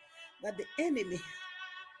that the enemy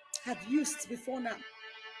have used before now.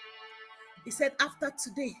 He said, after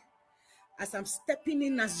today, as I'm stepping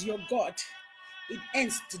in as your God, it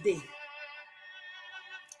ends today.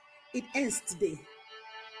 It ends today.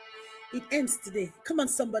 It ends today. Come on,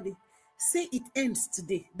 somebody. Say it ends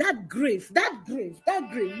today. That grave,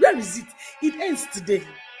 where is it? It ends today.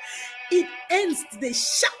 It ends today.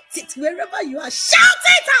 Shout it wherever you are. Shout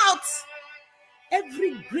it out.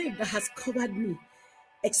 Every grave that has covered me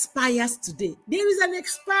expires today. There is an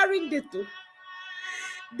expiring date.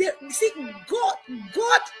 See, God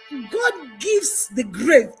gives the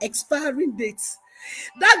grave expiring dates.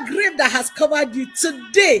 That grave that has covered you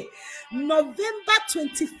today, November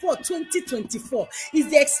 24, 2024, is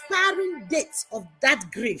the expiring date of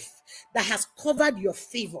that grave that has covered your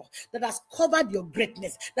favor, that has covered your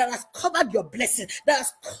greatness, that has covered your blessing, that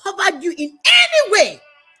has covered you in any way.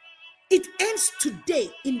 It ends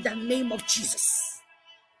today in the name of Jesus.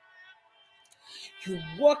 You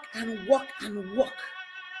walk and walk and walk.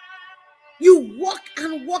 You walk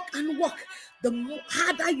and walk and walk. The more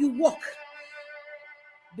harder you walk,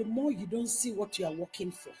 the more you don't see what you are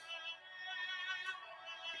working for.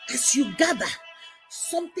 As you gather,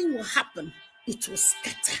 something will happen. It will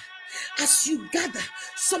scatter. As you gather,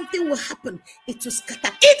 something will happen. It will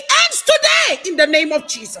scatter. It ends today in the name of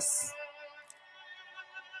Jesus.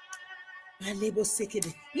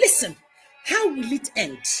 Listen, how will it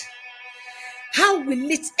end? How will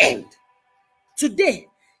it end? Today,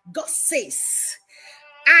 God says,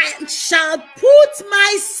 I shall put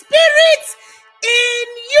my spirit in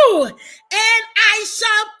you, and I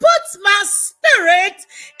shall put my spirit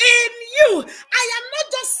in you. I am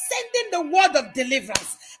not just sending the word of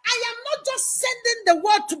deliverance. I am not just sending the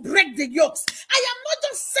word to break the yokes. I am not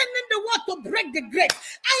just sending the word to break the grave.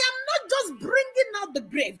 I am not just bringing out the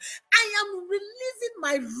grave. I am releasing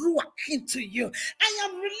my ruach into you. I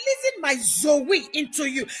am releasing my Zoe into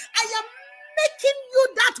you. I am making you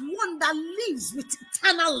that one that lives with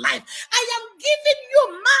eternal life. I am giving you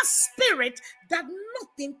my spirit that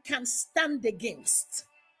nothing can stand against.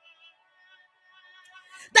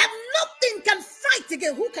 That nothing can fight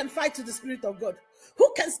against. Who can fight to the Spirit of God?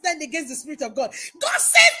 Who can stand against the Spirit of God? God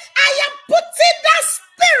says, I am putting that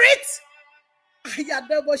spirit.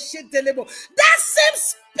 That same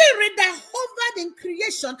spirit that hovered in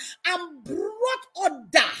creation and brought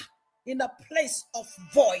order in a place of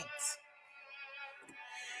void.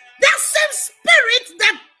 That same spirit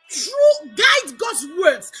that guides God's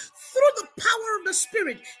words through the power of the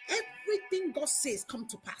Spirit. Everything God says come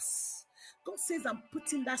to pass. God says, I'm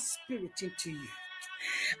putting that spirit into you.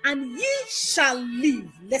 And ye shall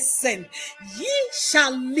live. Listen, ye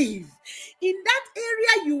shall live. In that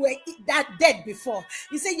area you were that dead before.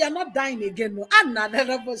 You say you're not dying again. No.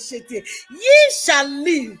 Ye shall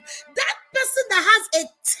live. That person that has a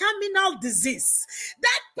terminal disease,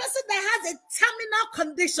 that person that has a terminal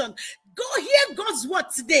condition, go hear God's word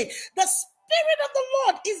today. The Spirit of the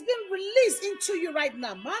Lord is being released into you right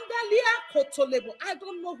now. Mandalia Kotolebo. I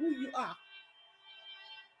don't know who you are.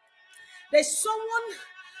 There's someone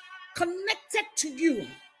connected to you,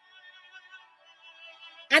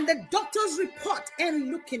 and the doctor's report ain't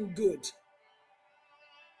looking good.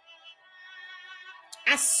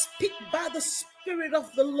 I speak by the Spirit of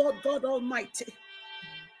the Lord God Almighty,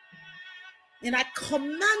 and I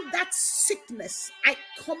command that sickness,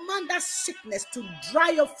 to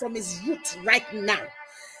dry up from its root right now.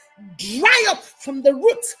 Dry up from the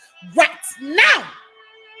root right now.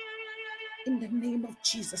 In the name of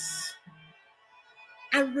Jesus.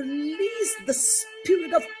 I release the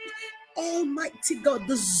Spirit of Almighty God,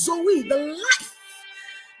 the Zoe, the life,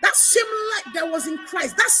 that same light that was in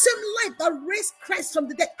Christ, that same light that raised Christ from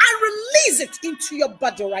the dead. I release it into your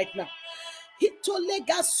body right now. I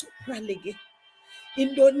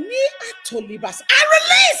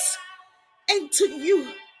release into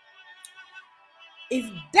you. If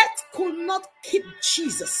death could not keep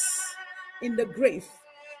Jesus in the grave,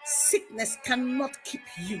 sickness cannot keep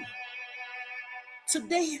you.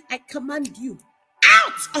 Today, I command you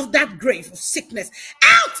out of that grave of sickness,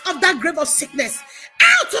 out of that grave of sickness,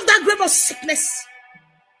 out of that grave of sickness.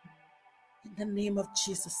 In the name of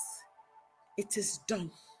Jesus, it is done.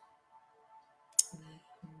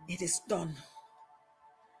 It is done.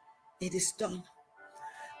 It is done.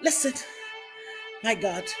 Listen, my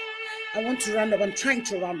God, I want to round up. I'm trying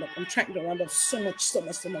to round up. I'm trying to round up so much, so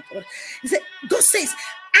much, so much. He said, God says,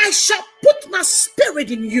 I shall put my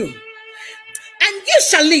spirit in you, and you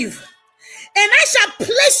shall live. And I shall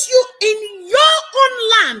place you in your own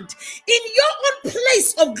land, in your own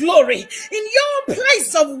place of glory, in your own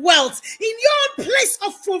place of wealth, in your own place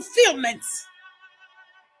of fulfillment.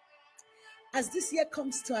 As this year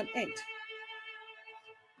comes to an end,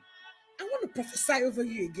 I want to prophesy over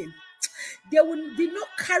you again. There will be no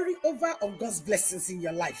carryover of God's blessings in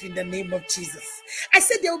your life in the name of Jesus. I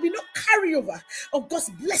said there will be no carryover of God's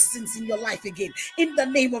blessings in your life again in the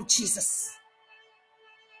name of Jesus.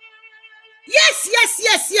 Yes, yes,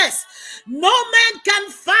 yes, yes. No man can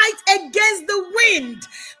fight against the wind.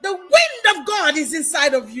 The wind of God is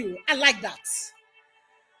inside of you. I like that.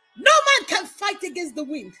 No man can fight against the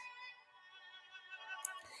wind.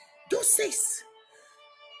 God says,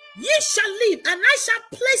 ye shall live, and I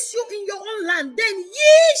shall place you in your own land. Then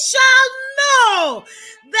ye shall know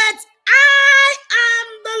that I am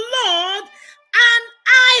the Lord, and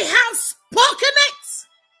I have spoken it.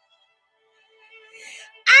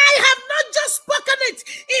 I have not just spoken it.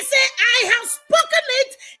 He said, I have spoken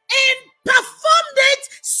it and performed it,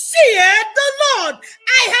 saith the Lord.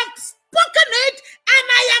 I have spoken it and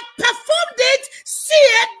I have performed it,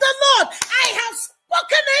 saith the Lord. I have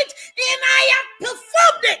spoken it and I have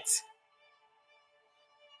performed it.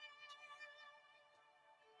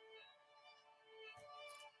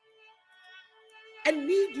 I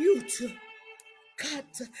need you to, God,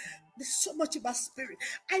 there's so much about spirit.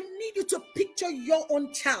 I need you to picture your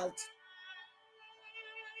own child.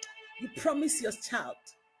 You promise your child,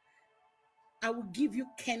 I will give you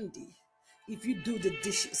candy if you do the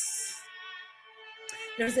dishes.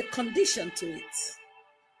 There is a condition to it.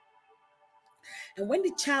 And when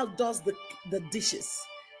the child does the dishes,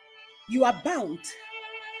 you are bound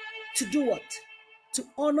to do what? To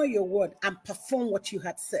honor your word and perform what you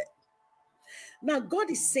had said. Now, God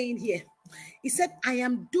is saying here, he said, I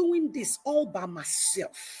am doing this all by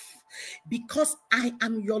myself because I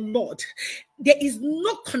am your Lord. There is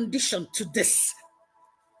no condition to this.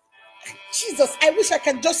 Jesus, I wish I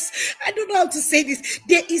can just, I don't know how to say this.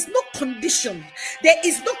 There is no condition. There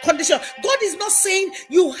is no condition. God is not saying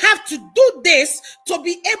you have to do this to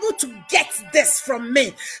be able to get this from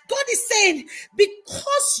me. God is saying,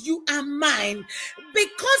 because you are mine,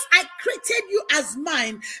 because I created you as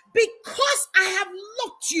mine, because I have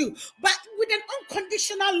loved you, but with an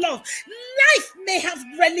unconditional love, life may have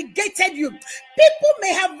relegated you. People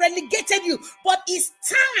may have relegated you, but it's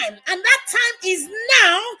time, and that time is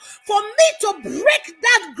now for me to break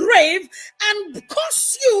that grave and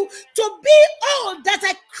cause you to be all that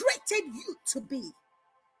I created you to be.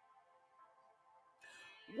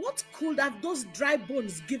 What could have those dry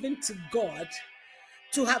bones given to God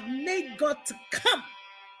to have made God to come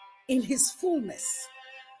in his fullness?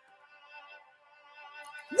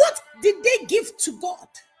 What did they give to God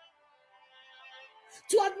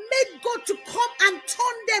to have made God to come and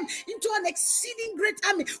turn them into an exceeding great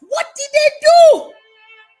army? What did they do?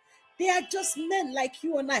 They are just men like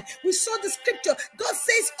you and I. We saw the scripture. God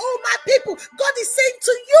says, oh my people, God is saying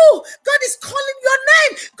to you, God is calling your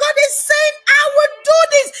name. God is saying, I will do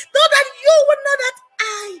this, so that you will know that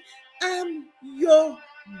I am your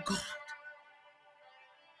God.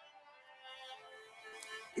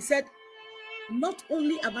 He said, not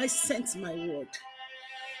only have I sent my word,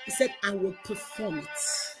 he said, I will perform it.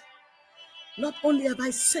 Not only have I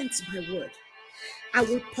sent my word, I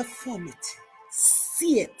will perform it.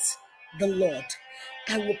 See it, the Lord.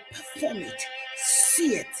 I will perform it.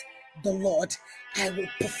 See it, the Lord. I will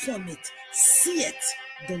perform it. See it,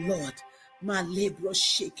 the Lord. My labor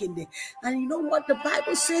shaking there. And you know what the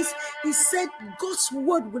Bible says? He said God's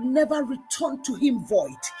word will never return to him void.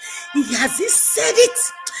 He said it,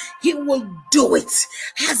 he will do it.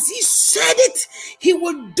 Has he said it, he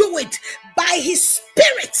will do it. By his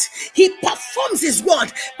spirit, he performs his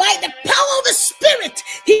word. By the power of the spirit,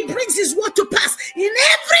 he brings his word to pass in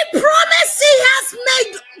every promise he has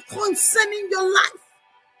made concerning your life.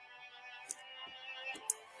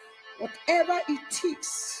 Whatever it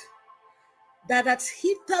is that has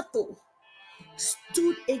hitherto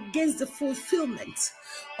stood against the fulfillment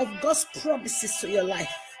of God's promises to your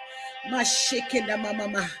life. No iota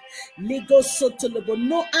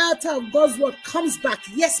of God's word comes back.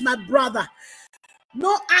 Yes, my brother.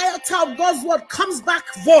 No iota of God's word comes back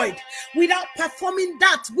void without performing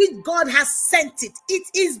that which God has sent it. It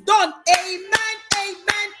is done. Amen,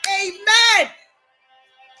 amen, amen.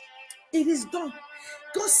 It is done.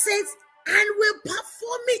 God says, and will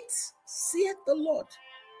perform it, saith the Lord.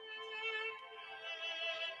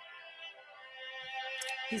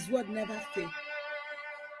 His word never fails.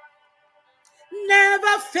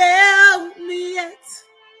 never failed me yet.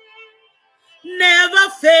 Never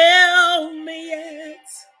failed me yet.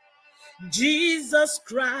 Jesus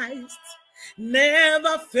Christ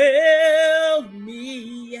never failed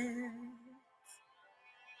me yet.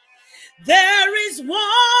 There is one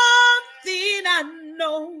thing I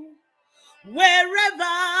know, wherever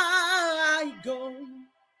I go,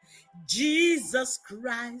 Jesus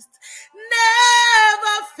Christ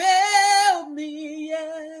never failed me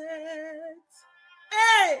yet.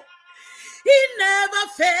 Hey, he never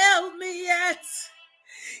failed me yet.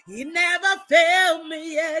 He never failed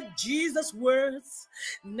me yet. Jesus' words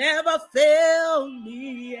never failed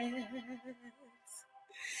me yet.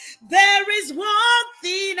 There is one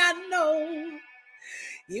thing I know,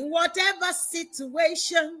 in whatever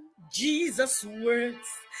situation, Jesus' words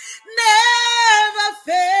never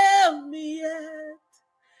failed me yet.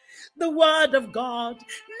 The word of God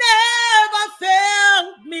never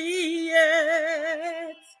failed me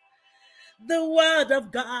yet. The word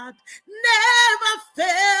of God never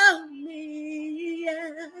failed me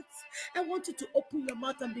yet. I want you to open your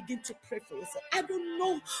mouth and begin to pray for yourself. I don't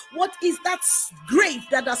know what is that grave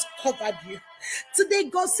that has covered you. Today,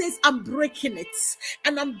 God says, I'm breaking it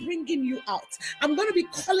and I'm bringing you out. I'm going to be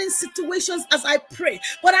calling situations as I pray,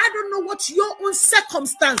 but I don't know what your own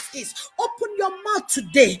circumstance is. Open your mouth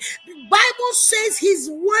today. The Bible says his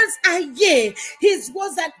words are yea, his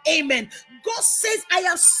words are amen. God says, I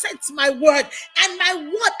have sent my word, and my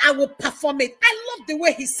word I will perform it. I love the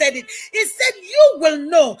way he said it. He said, you will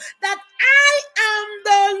know that I am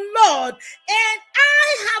the Lord, and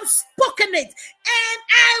I have spoken it, and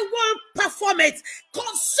I will perform it.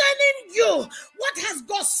 Concerning you, what has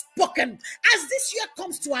God spoken? As this year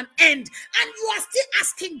comes to an end, and you are still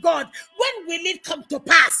asking God, when will it come to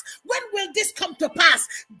pass? When will this come to pass?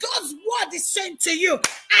 God's word is saying to you,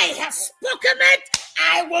 I have spoken it,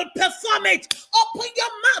 I will perform it. Open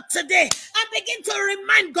your mouth today and begin to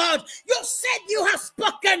remind God, you said you have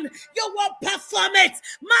spoken, you will perform it.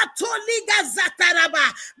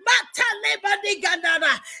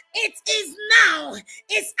 It is now.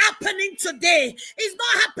 It's happening today. It's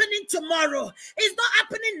not happening tomorrow. It's not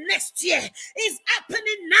happening next year. It's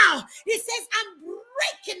happening now. He says, I'm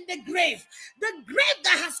breaking the grave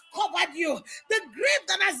that has covered you, the grave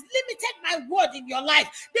that has limited my word in your life,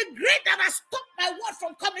 the grave that has stopped my word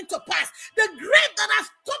from coming to pass, the grave that has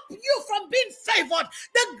stopped you from being favored,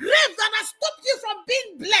 the grave that has stopped you from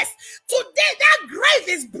being blessed. Today, that grave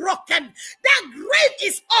is broken. That grave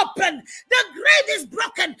is open. The grave is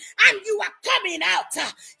broken, and you are coming out.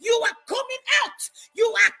 You are coming out. You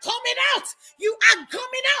are coming out. You are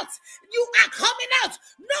coming out. You are coming out.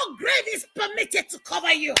 No grave is permitted to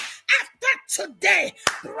cover you. After today,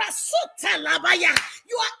 Rasuta Labaya,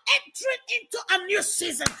 you are entering into a new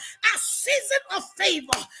season, a season of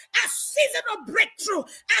favor, a season of breakthrough,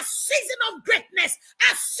 a season of greatness,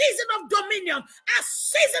 a season of dominion, a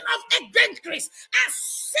season of increase, a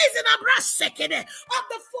season of rasekede, of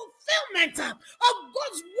the fulfillment of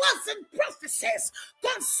God's words and prophecies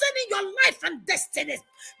concerning your life and destiny.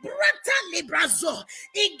 Brata librazo,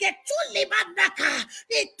 igetu libandaka,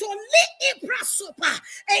 itoli ibrasupa,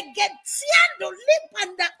 egetiando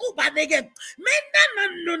lipanda ubadege, menda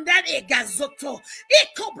nanunda egazoto,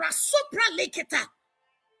 ikobra supra liketa,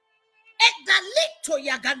 edalito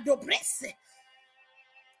yagando brese,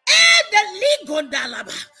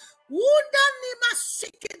 edaligondalaba, unda nima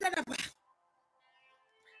sikidalaba.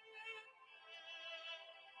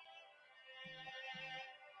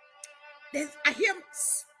 I hear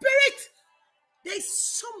spirit. There's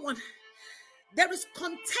someone. There is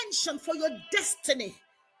contention for your destiny.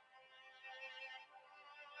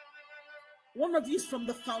 One of you is from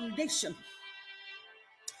the foundation.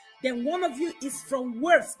 Then one of you is from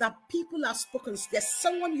words that people have spoken. There's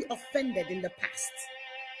someone you offended in the past,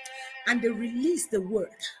 and they released the word,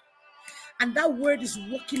 and that word is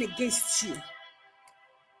working against you.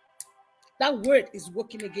 That word is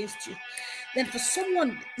working against you. Then for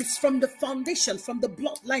someone, it's from the foundation, from the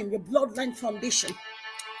bloodline, your bloodline foundation.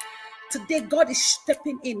 Today, God is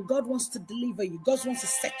stepping in. God wants to deliver you. God wants to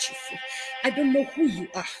set you free. I don't know who you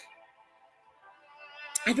are.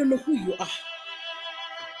 I don't know who you are.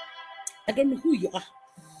 I don't know who you are.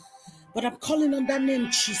 But I'm calling on that name,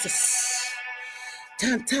 Jesus.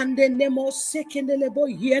 Tantande nemo sekendelebo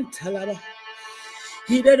yentalaba.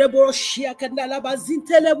 Hiderebo shiakandalaba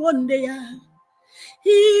zintelebondeya.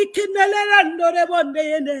 He kendelerando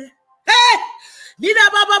rebondeyene. Hey! Lida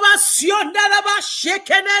baba siondalaba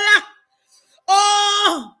shekenela.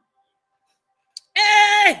 Oh!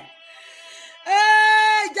 Hey!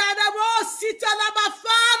 Hey! Jadabo sitalaba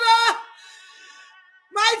Father!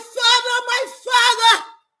 My Father! My Father!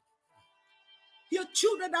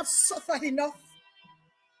 children have suffered enough.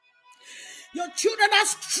 Your children have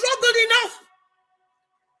struggled enough.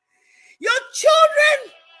 Your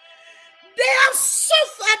children, they have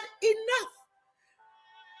suffered enough.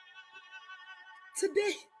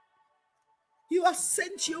 Today, you have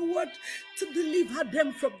sent your word to deliver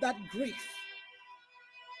them from that grave.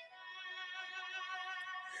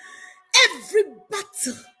 Every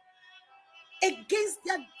battle against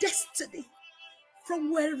their destiny,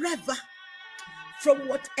 from wherever, from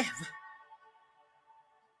whatever.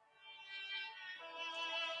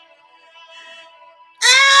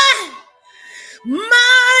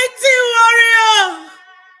 Mighty warrior,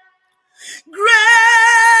 great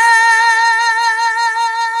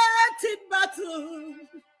in battle,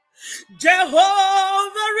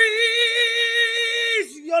 Jehovah is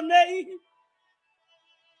your name.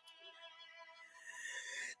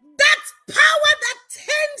 That power that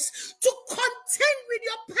tends to contend with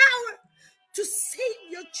your power to save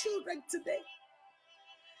your children today.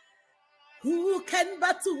 Who can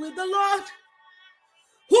battle with the Lord?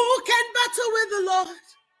 Who can battle with the Lord?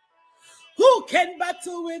 Who can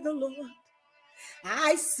battle with the Lord?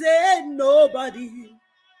 I said nobody.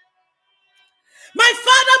 My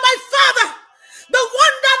Father, the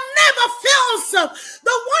one that never fails, the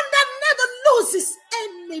one that never loses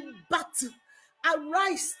any battle,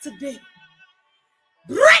 arise today.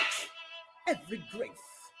 Break every grave.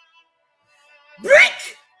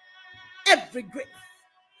 Break every grave.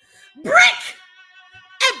 Break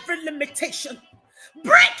every limitation.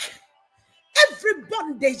 Break every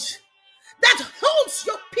bondage that holds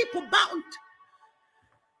your people bound.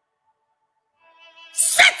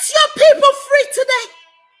 Set your people free today.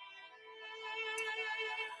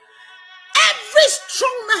 Every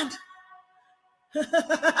strong man,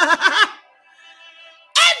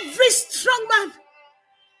 every strong man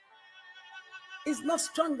is not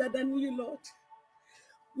stronger than you, Lord.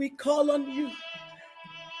 We call on you,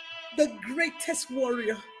 the greatest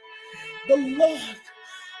warrior, the Lord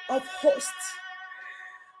of hosts.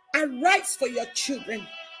 Arise for your children.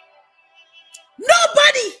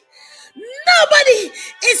 Nobody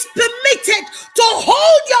is permitted to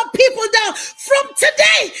hold your people down. From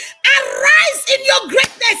today, arise in your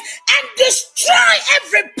greatness and destroy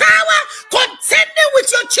every power contending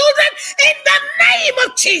with your children in the name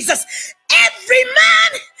of Jesus. Every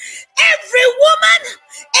man, every woman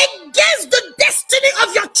against the destiny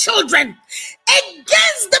of your children,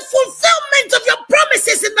 against the fulfillment of your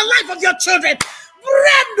promises in the life of your children.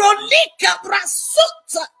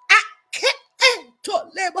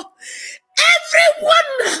 Everyone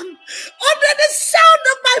under the sound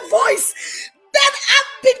of my voice that have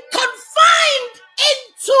been confined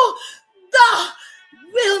into the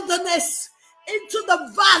wilderness, into the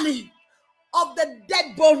valley of the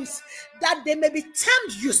dead bones, that they may be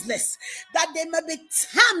termed useless, that they may be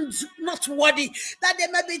termed not worthy, that they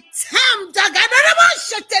may be termed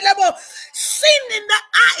sin in the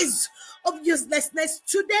eyes of uselessness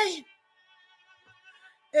today.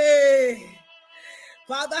 Hey,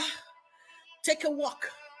 Father, take a walk.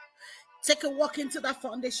 Take a walk into that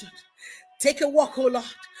foundation. Take a walk, oh Lord.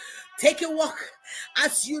 Take a walk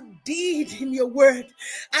as you did in your word,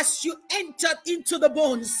 as you entered into the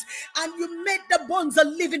bones and you made the bones a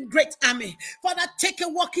living great army. Father, take a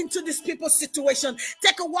walk into these people's situation.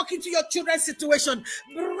 Take a walk into your children's situation.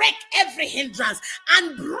 Break every hindrance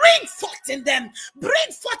and bring forth in them.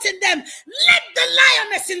 Bring forth in them. Let the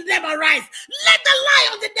lioness in them arise. Let the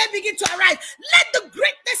lion in them begin to arise. Let the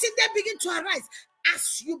greatness in them begin to arise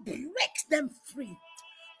as you break them free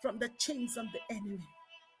from the chains of the enemy.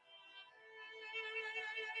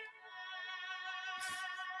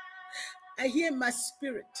 I hear in my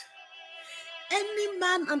spirit, any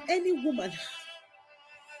man and any woman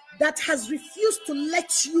that has refused to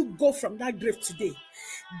let you go from that grave today,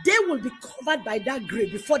 they will be covered by that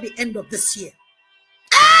grave before the end of this year.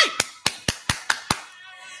 Hey!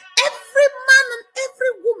 Every man and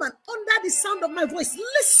every woman under the sound of my voice,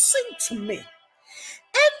 listen to me.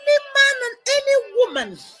 Any man and any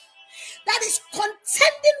woman that is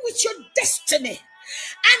contending with your destiny,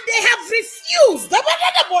 and they have refused, they have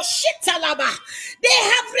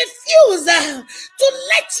refused to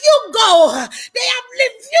let you go. They have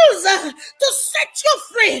refused to set you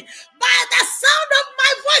free. By the sound of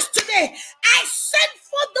my voice today, I send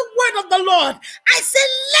forth the word of the Lord. I say,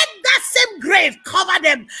 let that same grave cover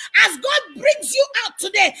them. As God brings you out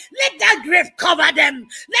today, let that grave cover them.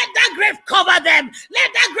 Let that grave cover them.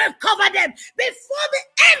 Let that grave cover them. Before the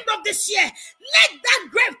end of this year, let that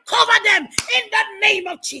grave cover them in the name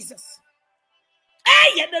of Jesus.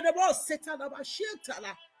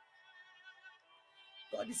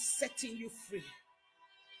 God is setting you free.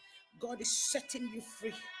 God is setting you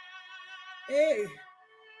free. Hey,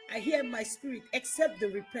 I hear my spirit, except they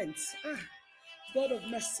repent. God of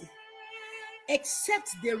mercy. Except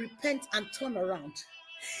they repent and turn around.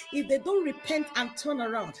 If they don't repent and turn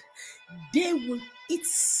around, they will eat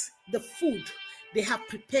the food they have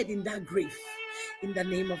prepared in that grave. In the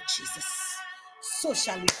name of Jesus. So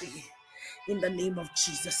shall it be. In the name of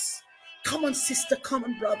Jesus. Come on, sister. Come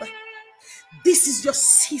on, brother. This is your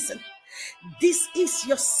season. This is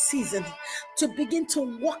your season to begin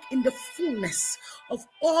to walk in the fullness of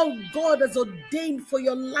all God has ordained for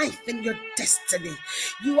your life and your destiny.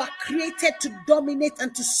 You are created to dominate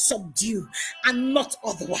and to subdue and not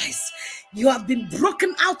otherwise. You have been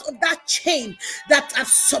broken out of that chain that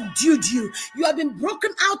has subdued you. You have been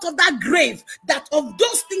broken out of that grave, that of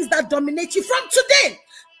those things that dominate you. From today,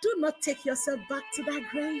 do not take yourself back to that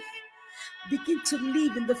grave. Begin to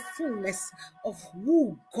live in the fullness of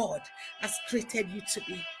who God has created you to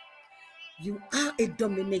be. You are a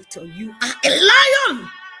dominator. You are a lion.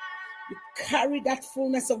 You carry that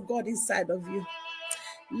fullness of God inside of you.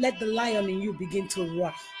 Let the lion in you begin to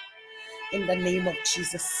roar in the name of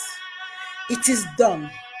Jesus. It is done.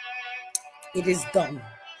 It is done.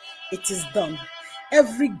 It is done.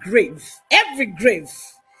 Every grave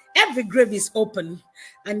is open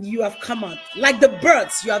and you have come out. Like the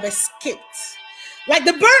birds, you have escaped. Like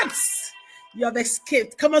the birds, you have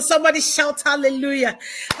escaped. Come on, somebody shout hallelujah.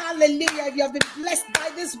 Hallelujah. If you have been blessed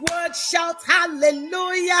by this word, shout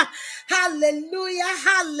hallelujah. Hallelujah.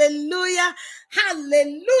 Hallelujah.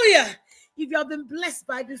 Hallelujah. If you have been blessed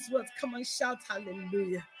by this word, come on, shout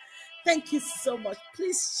hallelujah. Thank you so much.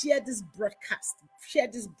 Please share this broadcast. Share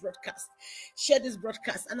this broadcast. Share this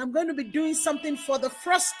broadcast. And I'm going to be doing something for the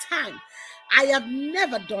first time. I have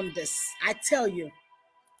never done this. I tell you.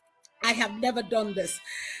 I have never done this.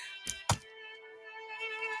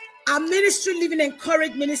 Our ministry, Living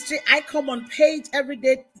Encouraged Ministry, I come on page every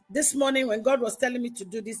day. This morning when God was telling me to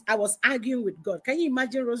do this, I was arguing with God. Can you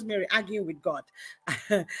imagine Rosemary arguing with God?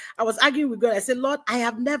 I was arguing with God. I said, Lord, I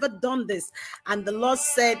have never done this. And the Lord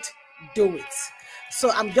said, do it. So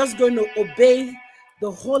I'm just going to obey the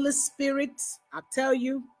Holy Spirit. I tell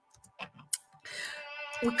you,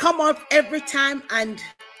 we come up every time and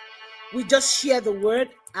we just share the word,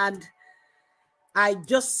 and I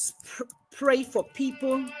just pray for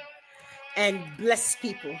people and bless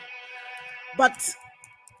people. But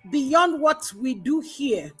beyond what we do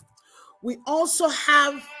here, we also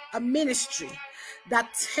have a ministry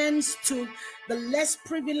that tends to the less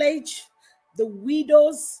privileged, the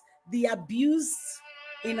widows, the abused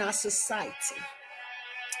in our society.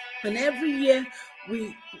 And every year,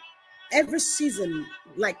 every season,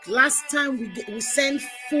 like last time, we send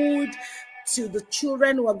food to the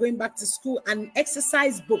children who are going back to school and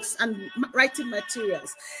exercise books and writing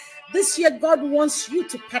materials. This year, God wants you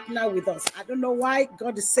to partner with us. I don't know why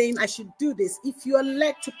God is saying I should do this. If you are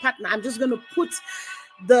led to partner, I'm just going to put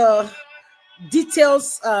the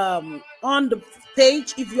details on the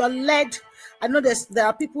page. If you are led, I know there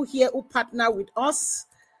are people here who partner with us.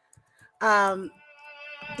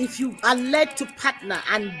 If you are led to partner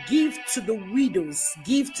and give to the widows,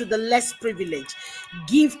 give to the less privileged,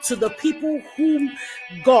 give to the people whom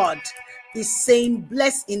God is saying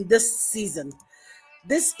bless in this season.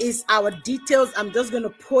 This is our details. I'm just going to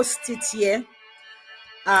post it here.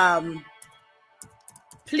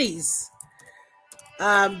 Please,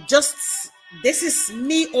 this is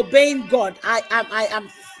me obeying God. I am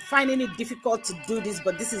finding it difficult to do this,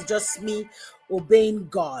 but this is just me obeying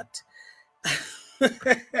God.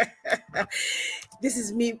 This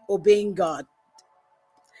is me obeying God.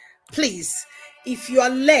 Please, if you are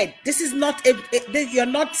led, this is not you're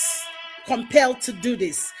not compelled to do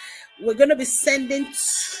this. We're going to be sending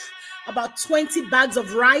about 20 bags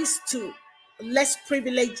of rice to less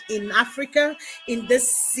privileged in Africa in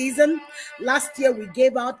this season. Last year we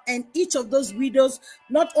gave out, and each of those widows,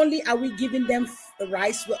 not only are we giving them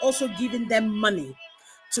rice, we're also giving them money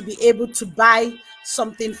to be able to buy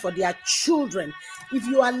something for their children. If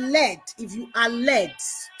you are led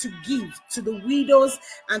to give to the widows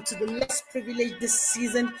and to the less privileged this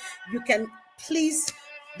season, you can please,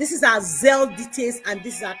 this is our Zelle details and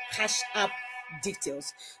this is our Cash App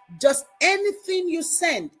details. Just anything you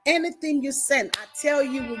send, I tell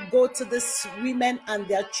you, will go to these women and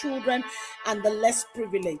their children and the less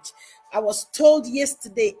privileged. I was told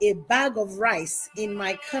yesterday a bag of rice in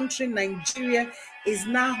my country, Nigeria, is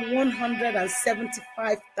now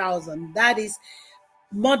 175,000. That is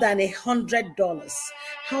more than $100.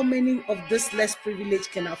 How many of this less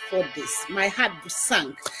privileged can afford this? My heart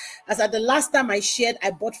sank. As at the last time I shared,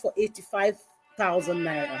 I bought for 85,000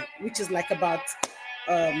 naira, which is like about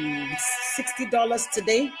 $60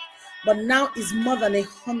 today. but now it's more than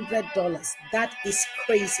 $100. That is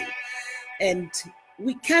crazy. And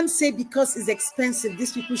we can't say because it's expensive,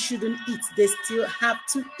 these people shouldn't eat. They still have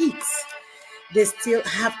to eat. They still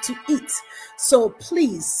have to eat. So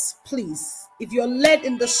please, please, if you're led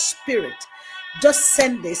in the spirit, just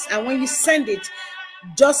send this. And when you send it,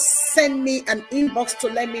 just send me an inbox to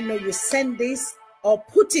let me know you send this, or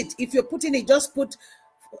put it. If you're putting it, just put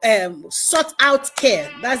sort out care.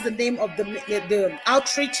 That's the name of the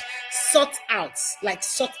outreach. Sort out, like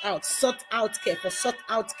sort out care, for sort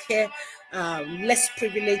out care, less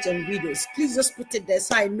privileged and widows. Please just put it there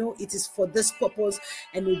so I know it is for this purpose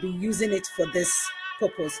and we'll be using it for this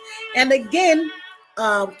purpose. And again,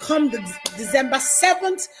 come the December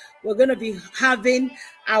 7th, we're going to be having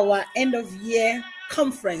our end of year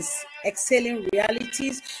conference, Excelling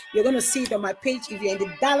Realities. You're going to see it on my page. If you're in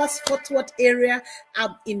the Dallas-Fort Worth area,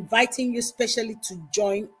 I'm inviting you specially to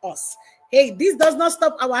join us. Hey, this does not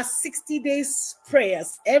stop our 60 days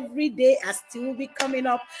prayers. Every day I still will be coming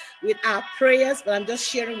up with our prayers, but I'm just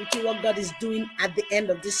sharing with you what God is doing at the end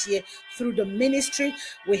of this year through the ministry.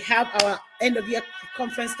 We have our end of year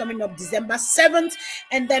conference coming up December 7th,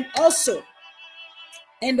 and then also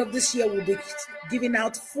end of this year we'll be giving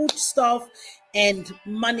out food stuff and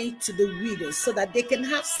money to the widows so that they can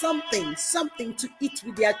have something to eat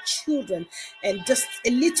with their children, and just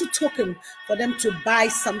a little token for them to buy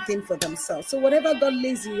something for themselves. So whatever God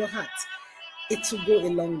lays in your heart, it will go a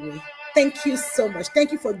long way. Thank you so much.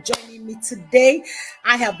 Thank you for joining me today.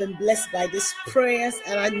 I have been blessed by these prayers,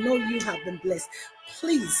 and I know you have been blessed.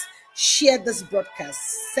 Please share this broadcast.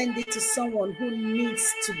 Send it to someone who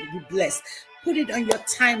needs to be blessed. Put it on your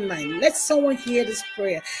timeline. Let someone hear this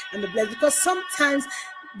prayer and be blessed. Because sometimes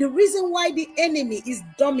the reason why the enemy is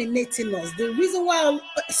dominating us, the reason why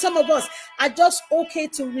some of us are just okay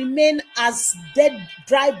to remain as dead,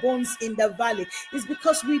 dry bones in the valley, is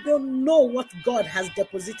because we don't know what God has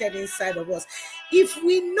deposited inside of us. If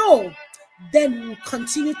we know, then we'll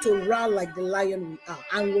continue to roar like the lion we are,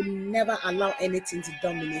 and will never allow anything to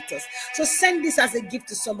dominate us. So send this as a gift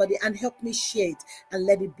to somebody and help me share it and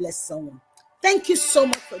let it bless someone. Thank you so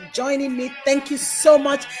much for joining me. Thank you so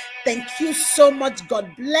much. Thank you so much.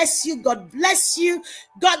 God bless you. God bless you.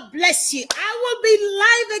 God bless you. I will be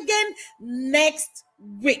live again next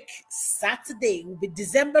week. Saturday will be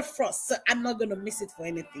December 1st. So I'm not going to miss it for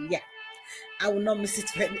anything. Yeah, I will not miss it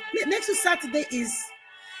for anything. Next week Saturday is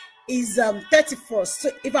 31st.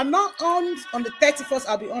 So if I'm not on the 31st,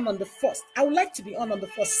 I'll be on the 1st. I would like to be on the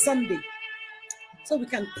 1st Sunday, so we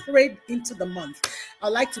can pray into the month. I'd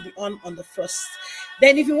like to be on the 1st.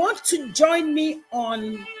 Then if you want to join me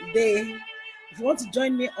on the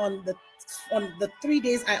 3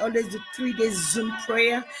 days, I always do 3 days Zoom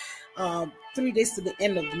prayer, 3 days to the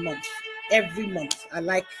end of the month, every month. I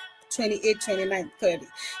like 28, 29, 30.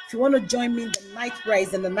 If you want to join me in the night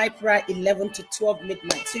rise, and the night rise 11 to 12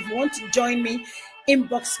 midnight. So if you want to join me,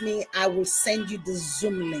 inbox me. I will send you the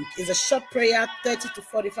Zoom link. It's a short prayer, 30 to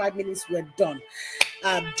 45 minutes. We're done.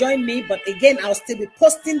 Join me, but again, I'll still be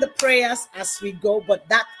posting the prayers as we go, but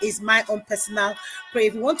that is my own personal prayer.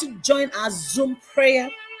 If you want to join our Zoom prayer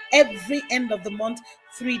every end of the month,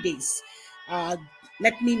 3 days,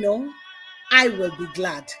 let me know. I will be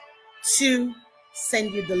glad to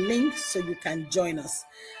send you the link so you can join us.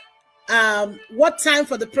 What time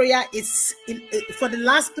for the prayer is for the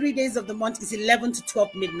last 3 days of the month is 11 to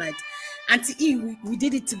 12 midnight. Auntie E, we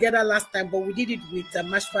did it together last time, but we did it with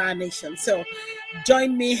Mashfire Nation. So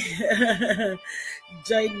join me.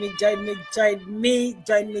 Join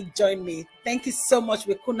me. Thank you so much,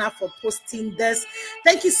 Wekuna, for posting this.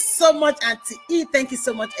 Thank you so much, Auntie E. Thank you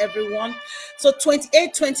so much, everyone. So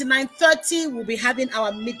 28, 29, 30, we'll be having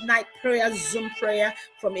our midnight prayer, Zoom prayer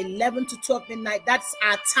from 11 to 12 midnight. That's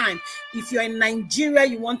our time. If you're in Nigeria,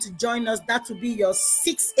 you want to join us, that will be your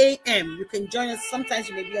 6 a.m. You can join us. Sometimes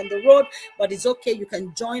you may be on the road, but it's okay. You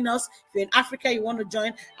can join us. If you're in Africa, you want to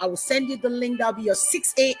join, I will send you the link. That'll be your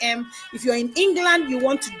 6 a.m. If you're in England, you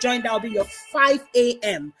want to join, that'll be your 5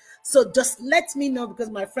 a.m. So just let me know,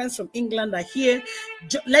 because my friends from England are here.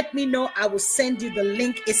 Let me know. I will send you the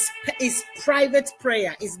link. It's private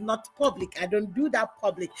prayer. It's not public. I don't do that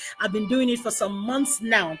public. I've been doing it for some months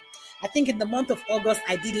now. I think in the month of August,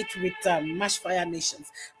 I did it with Mashfire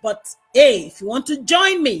Nations. But hey, if you want to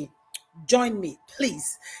join me,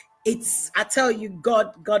 please. I tell you,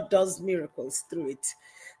 God does miracles through it.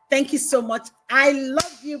 Thank you so much. I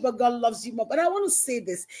love you, but God loves you more. But I want to say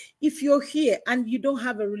this. If you're here and you don't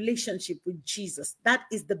have a relationship with Jesus, that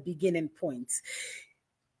is the beginning point.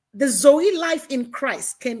 The Zoe life in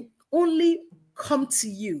Christ can only come to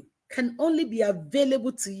you can only be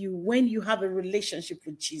available to you when you have a relationship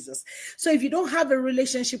with Jesus. So if you don't have a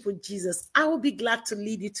relationship with Jesus, I will be glad to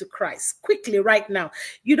lead you to Christ quickly right now.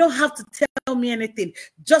 You don't have to tell me anything.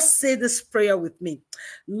 Just say this prayer with me.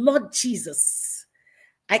 Lord Jesus,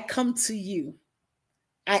 I come to you.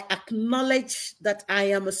 I acknowledge that I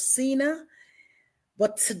am a sinner,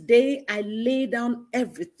 but today I lay down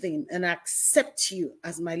everything and accept you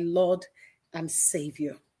as my Lord and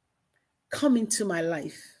Savior. Come into my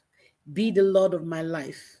life. Be the Lord of my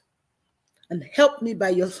life. And help me by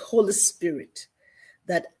your Holy Spirit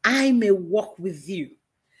that I may walk with you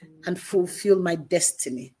and fulfill my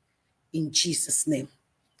destiny. In Jesus' name,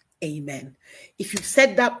 amen. If you've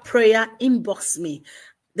said that prayer, inbox me.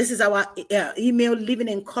 This is our email,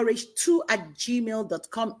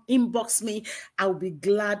 livingencouraged2@gmail.com. Inbox me. I'll be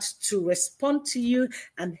glad to respond to you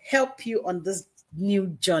and help you on this new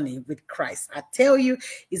journey with Christ. I tell you,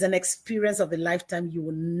 it's an experience of a lifetime. You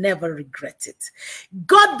will never regret it.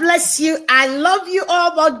 God bless you. I love you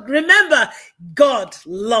all, but remember, God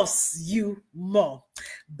loves you more.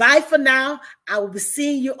 Bye for now. I will be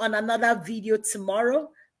seeing you on another video tomorrow,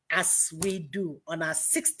 as we do on our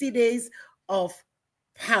 60 days of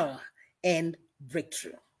power and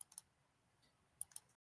breakthrough.